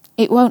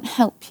 it won't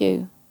help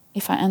you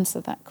if I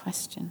answer that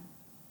question.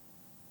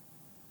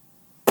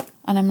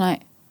 And I'm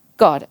like,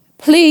 God,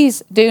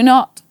 please do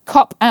not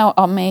cop out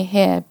on me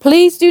here.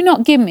 Please do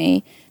not give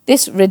me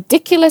this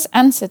ridiculous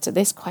answer to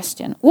this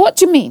question. What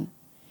do you mean?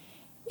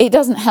 It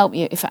doesn't help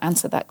you if I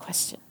answer that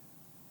question.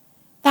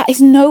 That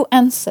is no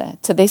answer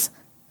to this,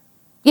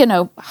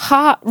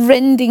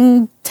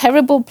 heart-rending,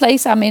 terrible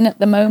place I'm in at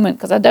the moment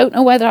because I don't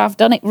know whether I've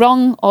done it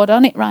wrong or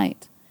done it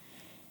right.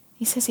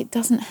 He says it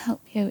doesn't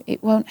help you.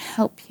 It won't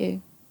help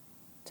you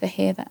to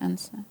hear that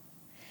answer.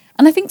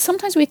 And I think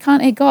sometimes we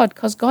can't hear God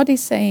because God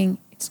is saying,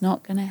 it's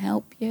not going to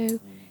help you.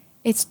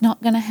 It's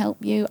not going to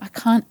help you. I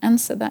can't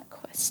answer that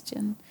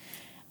question.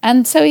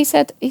 And so he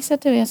said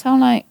to me, so I'm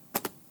like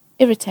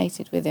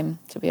irritated with him,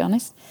 to be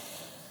honest.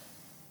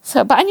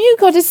 So, but I knew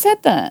God had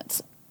said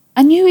that.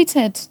 I knew he'd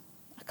said,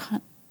 I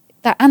can't,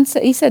 that answer,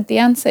 he said, the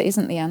answer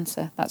isn't the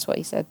answer. That's what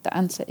he said. The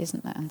answer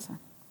isn't the answer.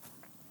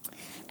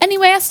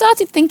 Anyway, I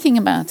started thinking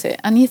about it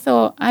and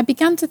I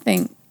began to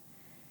think,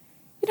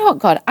 you know what,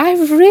 God, I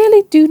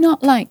really do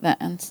not like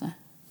that answer.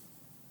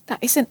 That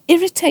is an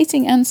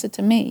irritating answer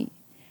to me.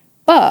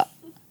 But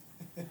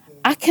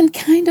I can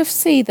kind of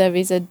see there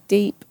is a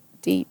deep,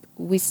 deep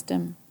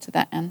wisdom to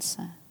that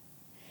answer.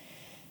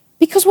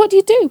 Because what do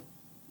you do?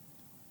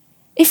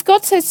 If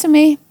God says to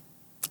me,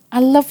 I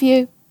love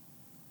you,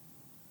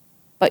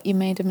 but you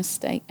made a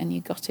mistake and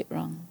you got it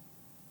wrong,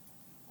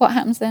 what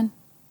happens then?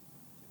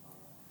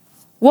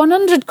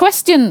 100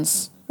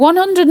 questions,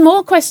 100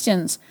 more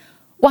questions.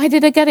 Why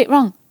did I get it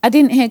wrong? I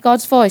didn't hear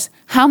God's voice.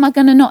 How am I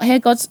going to not hear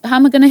how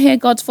am I going to hear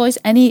God's voice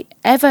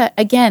ever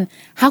again?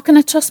 How can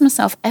I trust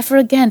myself ever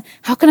again?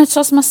 How can I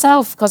trust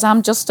myself? Because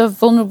I'm just a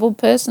vulnerable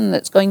person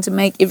that's going to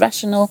make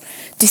irrational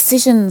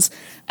decisions.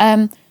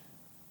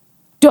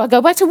 Do I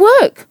go back to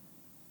work?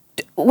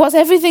 Was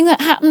everything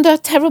that happened a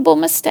terrible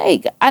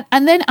mistake?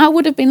 And then I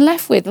would have been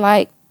left with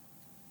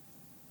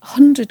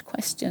 100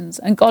 questions.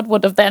 And God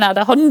would have then had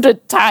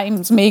 100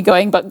 times me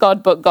going, but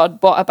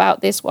God, what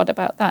about this? What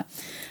about that?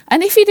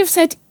 And if he'd have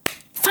said,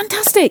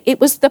 fantastic, it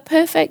was the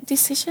perfect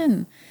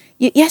decision.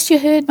 Yes, you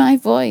heard my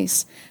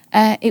voice.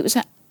 I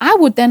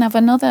would then have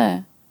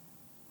another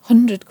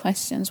 100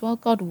 questions. Well,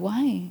 God,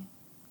 why?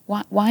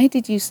 Why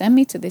did you send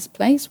me to this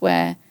place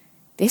where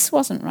this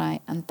wasn't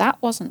right and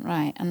that wasn't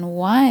right? And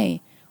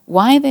why?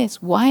 Why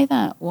this? Why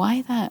that?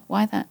 Why that?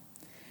 Why that?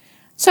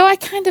 So I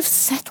kind of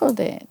settled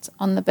it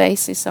on the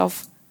basis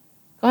of,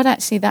 God,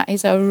 actually, that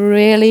is a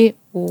really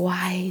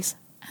wise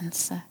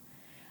answer.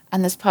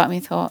 And there's part of me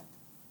thought,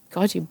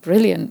 God, you're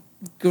brilliant.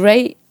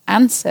 Great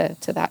answer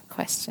to that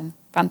question.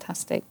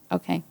 Fantastic.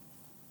 Okay.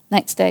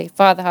 Next day,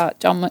 Father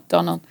Heart, John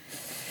McDonald.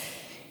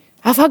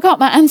 Have I got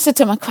my answer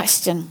to my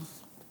question?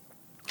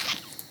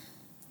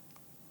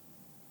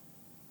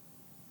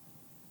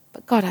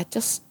 But God,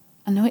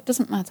 I know it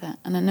doesn't matter,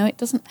 and I know it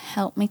doesn't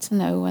help me to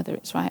know whether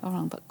it's right or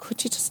wrong, but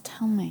could you just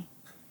tell me,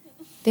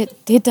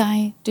 did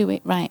I do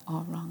it right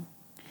or wrong?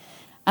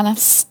 And I'm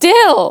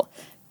still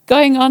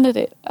going on at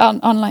it,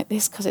 on like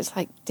this, because it's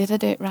like, did I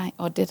do it right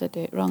or did I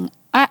do it wrong?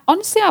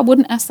 Honestly, I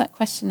wouldn't ask that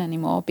question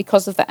anymore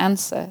because of the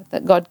answer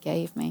that God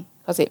gave me,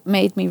 because it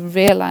made me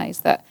realize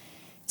that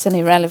it's an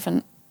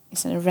irrelevant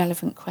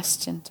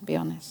question, to be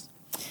honest.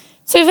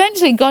 So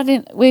eventually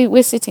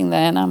we're sitting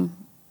there and I'm,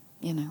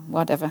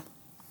 whatever.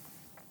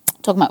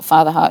 Talking about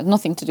Father Heart,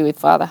 nothing to do with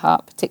Father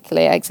Heart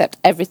particularly, except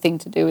everything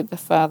to do with the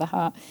Father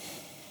Heart.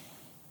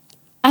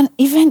 And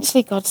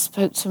eventually God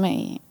spoke to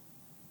me.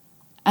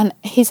 And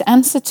his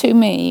answer to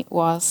me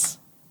was,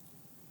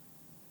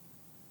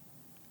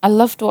 I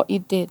loved what you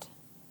did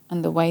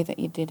and the way that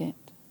you did it.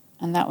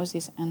 And that was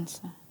his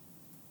answer.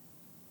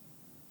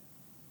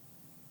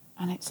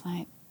 And it's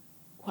like,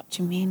 what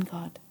do you mean,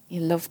 God?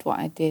 You loved what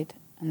I did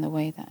and the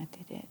way that I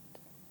did it.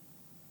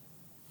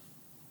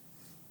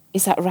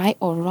 Is that right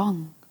or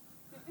wrong?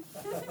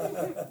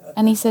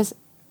 And he says,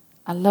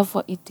 I love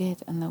what you did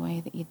and the way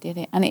that you did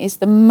it. And it is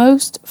the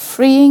most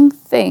freeing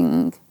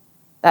thing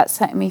that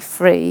set me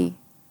free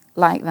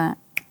like that.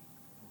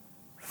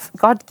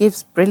 God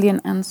gives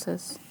brilliant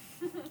answers.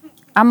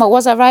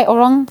 Was I right or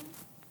wrong?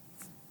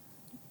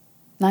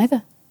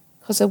 Neither.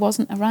 Because there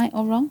wasn't a right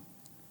or wrong.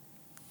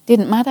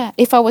 Didn't matter.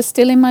 If I was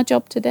still in my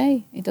job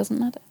today, it doesn't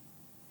matter.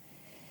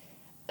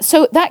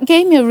 So that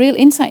gave me a real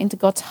insight into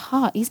God's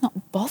heart. He's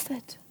not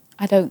bothered,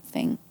 I don't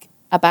think,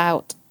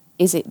 about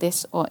is it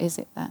this or is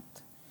it that.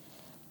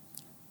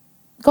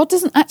 God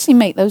doesn't actually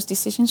make those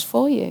decisions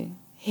for you.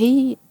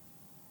 He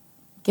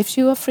gives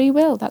you a free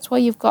will. That's why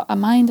you've got a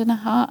mind and a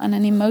heart and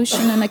an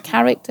emotion and a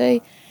character.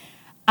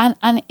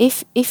 And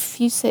if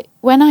you say,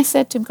 when I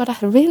said to him, God, I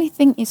really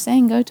think you're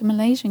saying go to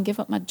Malaysia and give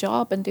up my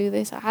job and do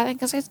this, I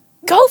said,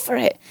 go for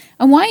it.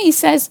 And why he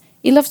says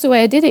he loves the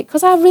way I did it,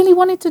 because I really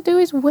wanted to do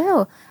his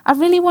will. I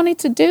really wanted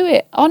to do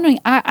it, honouring.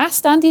 I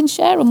asked Andy and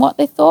Sharon what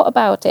they thought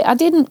about it. I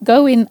didn't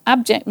go in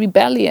abject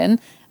rebellion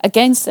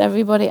against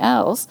everybody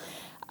else.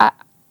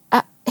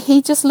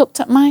 He just looked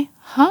at my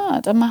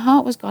heart, and my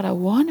heart was, God, I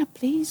want to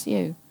please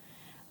you.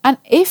 And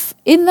if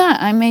in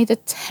that I made a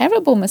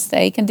terrible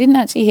mistake and didn't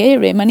actually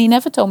hear him, and he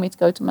never told me to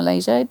go to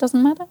Malaysia, it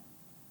doesn't matter.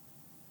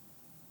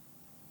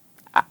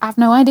 I have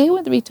no idea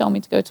whether he told me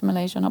to go to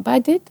Malaysia or not, but I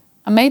did.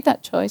 I made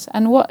that choice.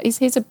 And what is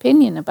his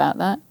opinion about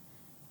that?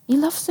 He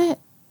loves it.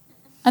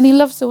 And he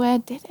loves the way I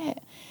did it.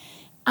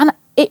 And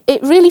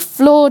it really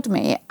floored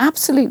me,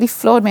 absolutely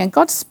floored me. And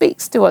God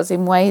speaks to us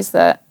in ways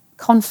that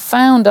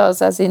confound us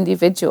as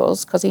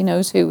individuals because he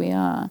knows who we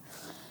are.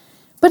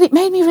 But it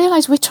made me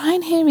realise we try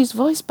and hear his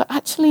voice, but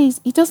actually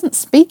he doesn't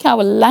speak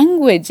our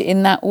language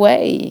in that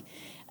way.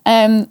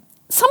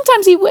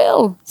 Sometimes he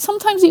will.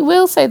 Sometimes he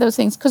will say those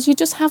things because you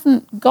just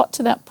haven't got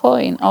to that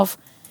point of,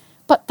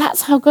 but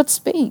that's how God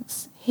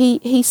speaks.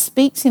 He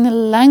speaks in a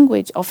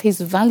language of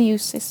his value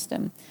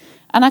system.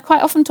 And I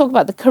quite often talk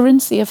about the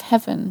currency of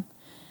heaven.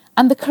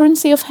 And the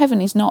currency of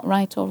heaven is not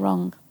right or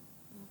wrong.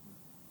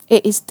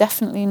 It is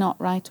definitely not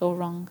right or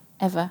wrong,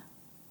 ever.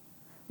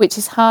 Which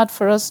is hard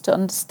for us to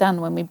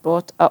understand when we're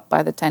brought up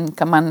by the 10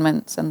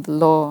 Commandments and the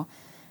law.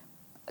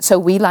 So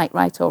we like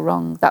right or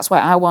wrong. That's why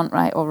I want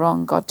right or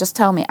wrong. God, just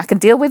tell me. I can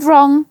deal with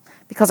wrong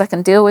because I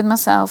can deal with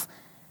myself.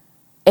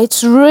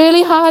 It's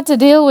really hard to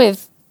deal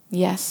with.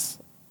 Yes,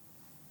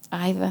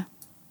 either.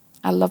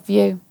 I love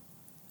you.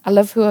 I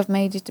love who I've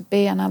made you to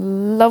be, and I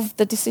love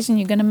the decision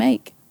you're going to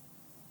make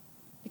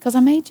because I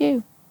made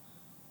you.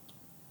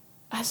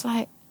 I was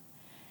like,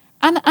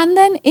 and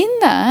then in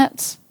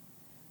that,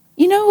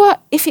 you know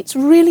what? If it's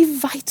really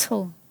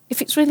vital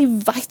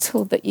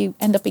that you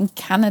end up in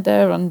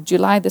Canada on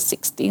July the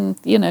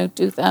 16th,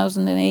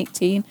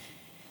 2018,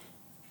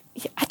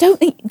 I don't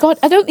think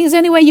there's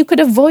any way you could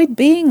avoid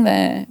being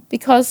there,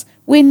 because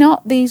we're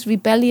not these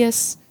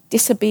rebellious,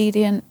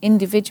 disobedient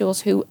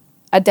individuals who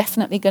are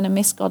definitely going to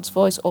miss God's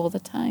voice all the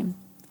time.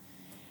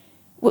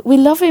 We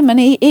love him, and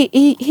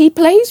he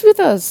plays with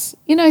us.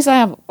 You know, he's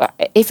like,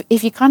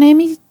 if you can't hear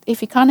me,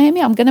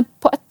 I'm going to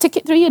put a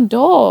ticket through your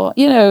door.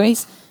 You know,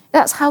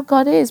 that's how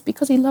God is,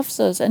 because he loves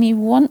us and he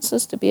wants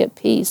us to be at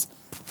peace,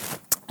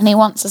 and he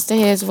wants us to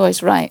hear his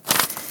voice. Right,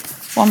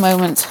 one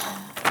moment.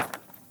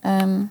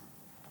 I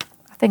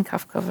think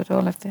I've covered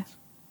all of this.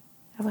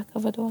 Have I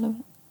covered all of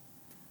it?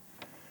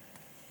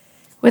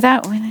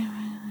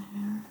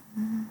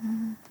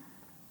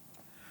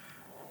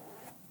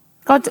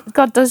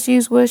 God does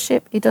use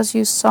worship. He does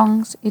use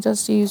songs. He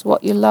does use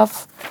what you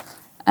love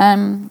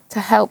to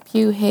help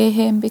you hear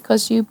him,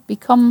 because you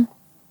become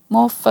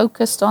more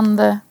focused on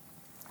the,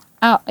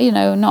 not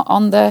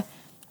on the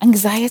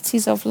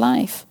anxieties of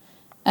life.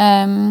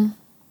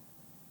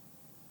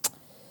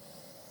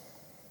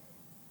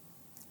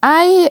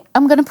 I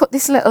am going to put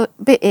this little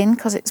bit in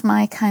because it's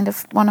my kind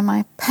of one of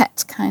my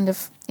pet kind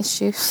of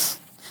issues.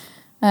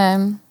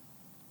 I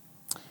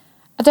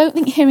don't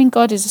think hearing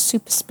God is a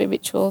super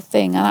spiritual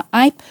thing. And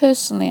I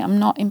personally am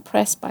not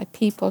impressed by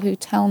people who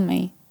tell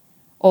me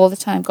all the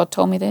time, God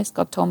told me this,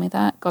 God told me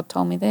that, God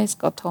told me this,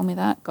 God told me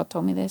that, God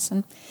told me this.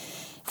 And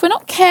if we're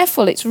not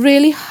careful, it's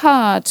really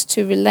hard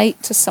to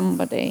relate to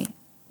somebody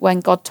when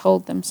God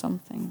told them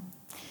something.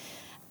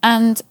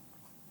 And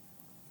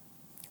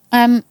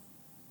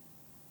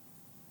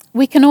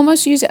we can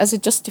almost use it as a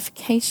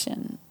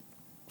justification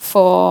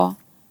for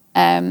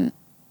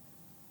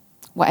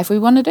whatever we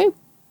want to do.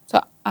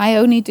 So I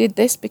only did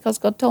this because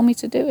God told me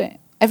to do it.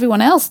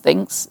 Everyone else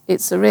thinks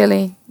it's a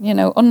really,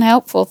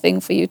 unhelpful thing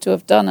for you to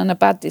have done and a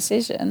bad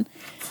decision.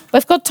 But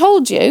if God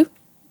told you,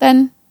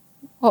 then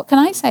what can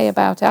I say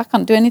about it? I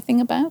can't do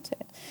anything about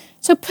it.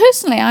 So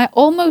personally, I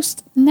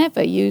almost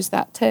never use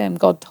that term,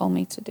 God told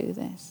me to do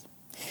this.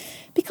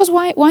 Because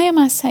why am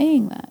I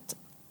saying that?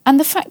 And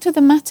the fact of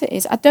the matter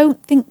is, I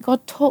don't think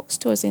God talks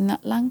to us in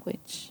that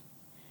language.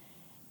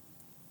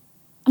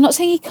 I'm not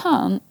saying he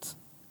can't,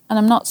 and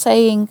I'm not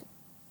saying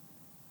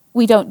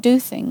we don't do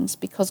things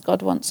because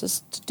God wants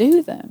us to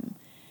do them.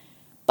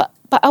 But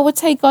I would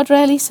say God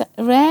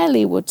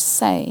rarely would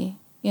say,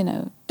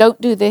 don't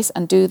do this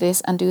and do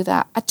this and do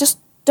that. I just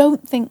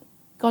don't think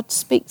God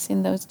speaks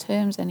in those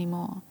terms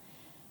anymore.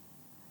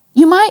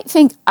 You might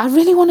think, I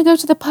really want to go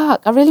to the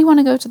park. I really want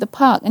to go to the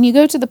park. And you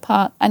go to the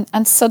park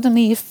and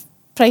suddenly you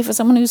pray for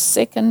someone who's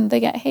sick and they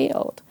get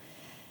healed.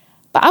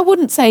 But I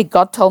wouldn't say,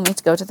 God told me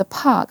to go to the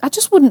park. I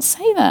just wouldn't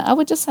say that. I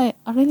would just say,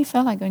 I really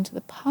felt like going to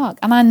the park.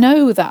 And I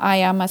know that I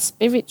am a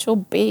spiritual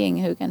being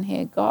who can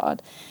hear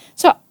God.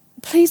 So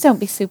please don't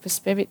be super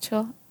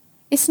spiritual.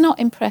 It's not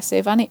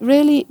impressive, and it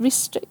really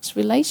restricts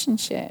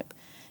relationship.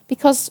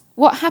 Because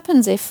what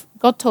happens if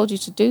God told you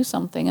to do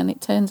something and it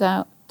turns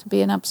out to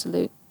be an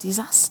absolute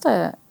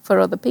disaster for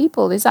other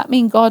people? Does that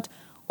mean God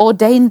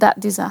ordained that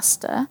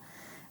disaster?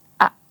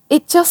 I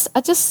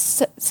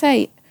just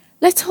say,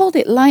 let's hold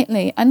it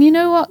lightly. And you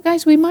know what,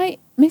 guys? We might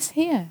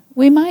mishear.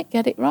 We might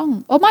get it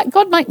wrong. Or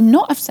God might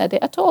not have said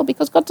it at all,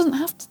 because God doesn't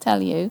have to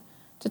tell you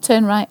to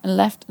turn right and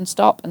left and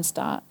stop and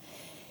start.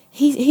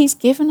 He's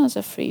given us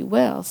a free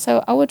will.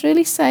 So I would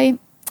really say,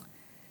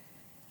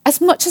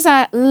 as much as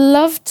I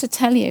love to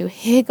tell you,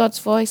 hear God's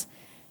voice,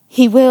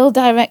 he will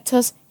direct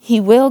us, he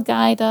will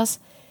guide us.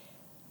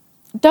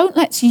 Don't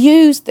let's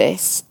use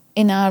this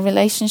in our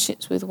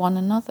relationships with one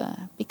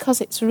another, because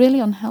it's really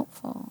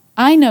unhelpful.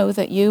 I know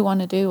that you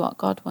want to do what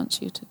God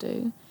wants you to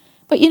do,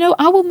 but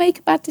I will make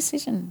a bad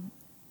decision.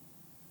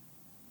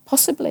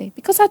 Possibly,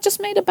 because I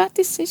just made a bad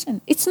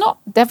decision. It's not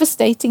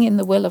devastating in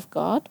the will of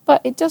God,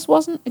 but it just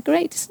wasn't a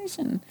great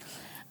decision.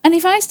 And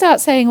if I start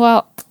saying,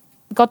 well,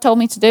 God told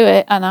me to do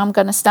it and I'm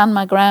going to stand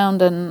my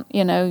ground, and,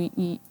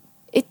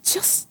 it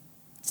just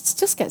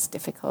gets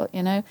difficult,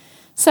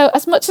 So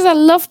as much as I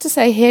love to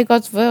say, hear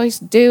God's voice,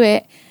 do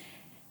it,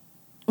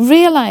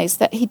 realize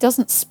that he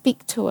doesn't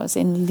speak to us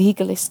in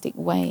legalistic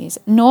ways,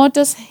 nor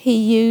does he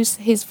use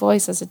his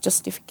voice as a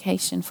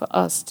justification for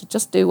us to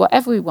just do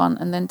whatever we want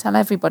and then tell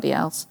everybody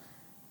else,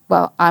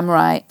 well, I'm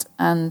right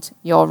and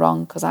you're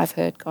wrong because I've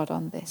heard God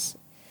on this.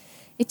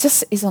 It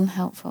just is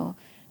unhelpful.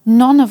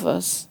 None of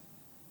us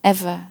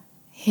ever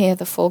hear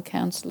the full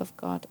counsel of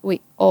God.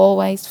 We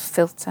always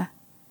filter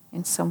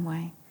in some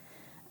way.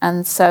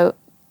 And so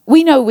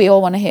we know we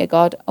all want to hear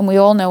God, and we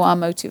all know our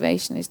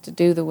motivation is to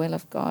do the will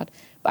of God.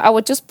 But I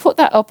would just put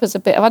that up as a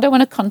bit of, I don't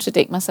want to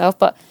contradict myself,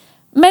 but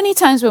many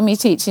times when we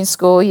teach in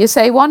school, you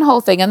say one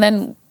whole thing and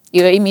then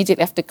you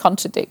immediately have to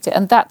contradict it.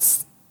 And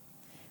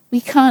we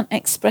can't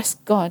express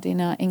God in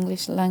our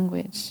English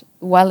language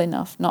well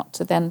enough not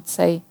to then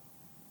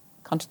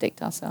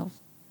contradict ourselves.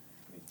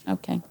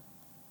 Okay.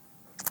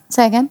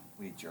 Say again?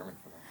 We need German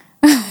for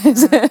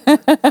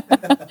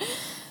that.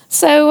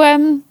 So,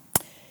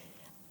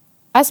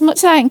 as much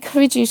as I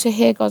encourage you to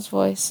hear God's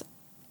voice,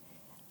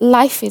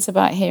 life is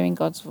about hearing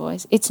God's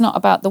voice. It's not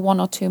about the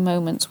 1 or 2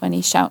 moments when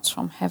he shouts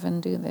from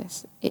heaven, do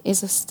this. It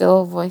is a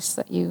still voice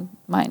that you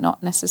might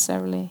not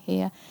necessarily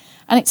hear.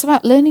 And it's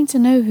about learning to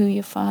know who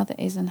your Father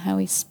is and how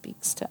he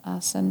speaks to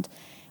us. And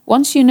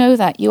once you know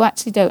that, you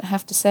actually don't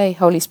have to say,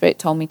 Holy Spirit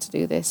told me to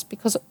do this,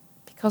 because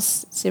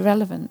it's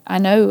irrelevant. I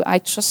know, I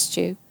trust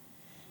you.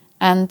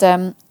 And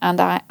I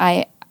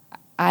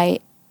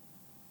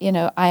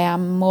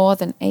am more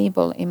than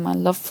able in my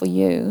love for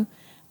you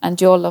and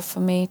your love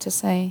for me to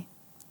say,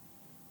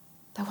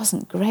 that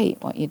wasn't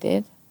great what you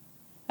did.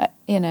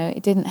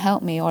 It didn't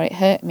help me or it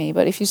hurt me.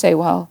 But if you say,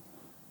 well,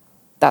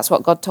 that's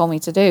what God told me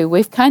to do,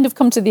 we've kind of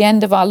come to the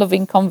end of our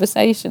loving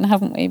conversation,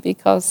 haven't we?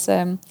 Because,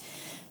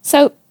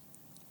 so,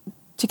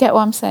 do you get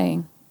what I'm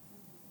saying?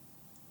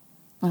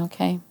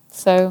 Okay,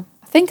 so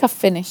I think I've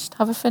finished.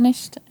 Have I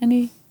finished?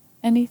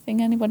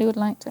 Anything anybody would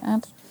like to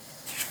add?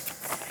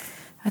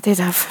 I did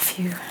have a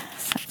few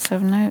sets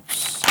of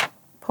notes.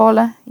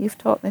 Paula, you've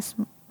taught this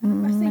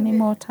many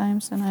more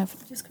times than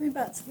I've. Just coming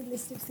back to the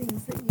list of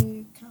things that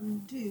you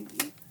can do.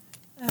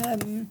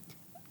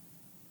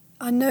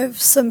 I know of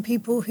some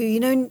people who,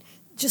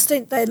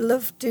 they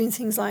love doing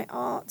things like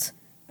art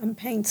and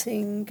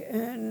painting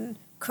and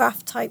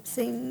craft type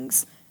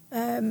things.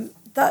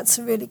 That's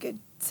a really good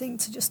thing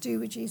to just do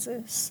with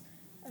Jesus.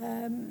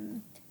 I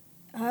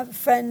have a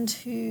friend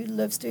who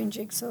loves doing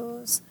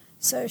jigsaws,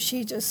 so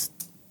she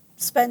just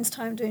spends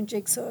time doing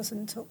jigsaws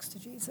and talks to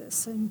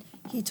Jesus, and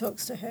he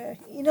talks to her.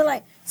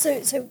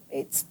 So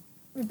it's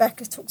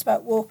Rebecca talks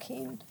about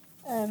walking.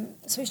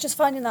 So it's just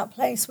finding that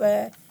place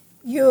where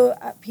you're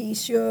at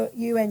peace,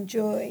 you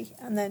enjoy,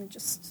 and then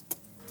just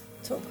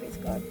talk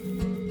with God.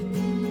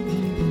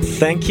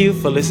 Thank you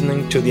for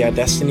listening to the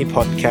iDestiny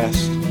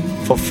podcast.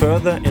 For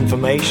further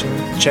information,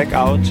 check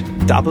out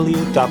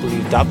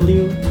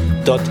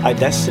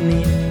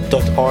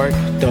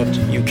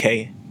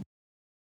www.idestiny.org.uk.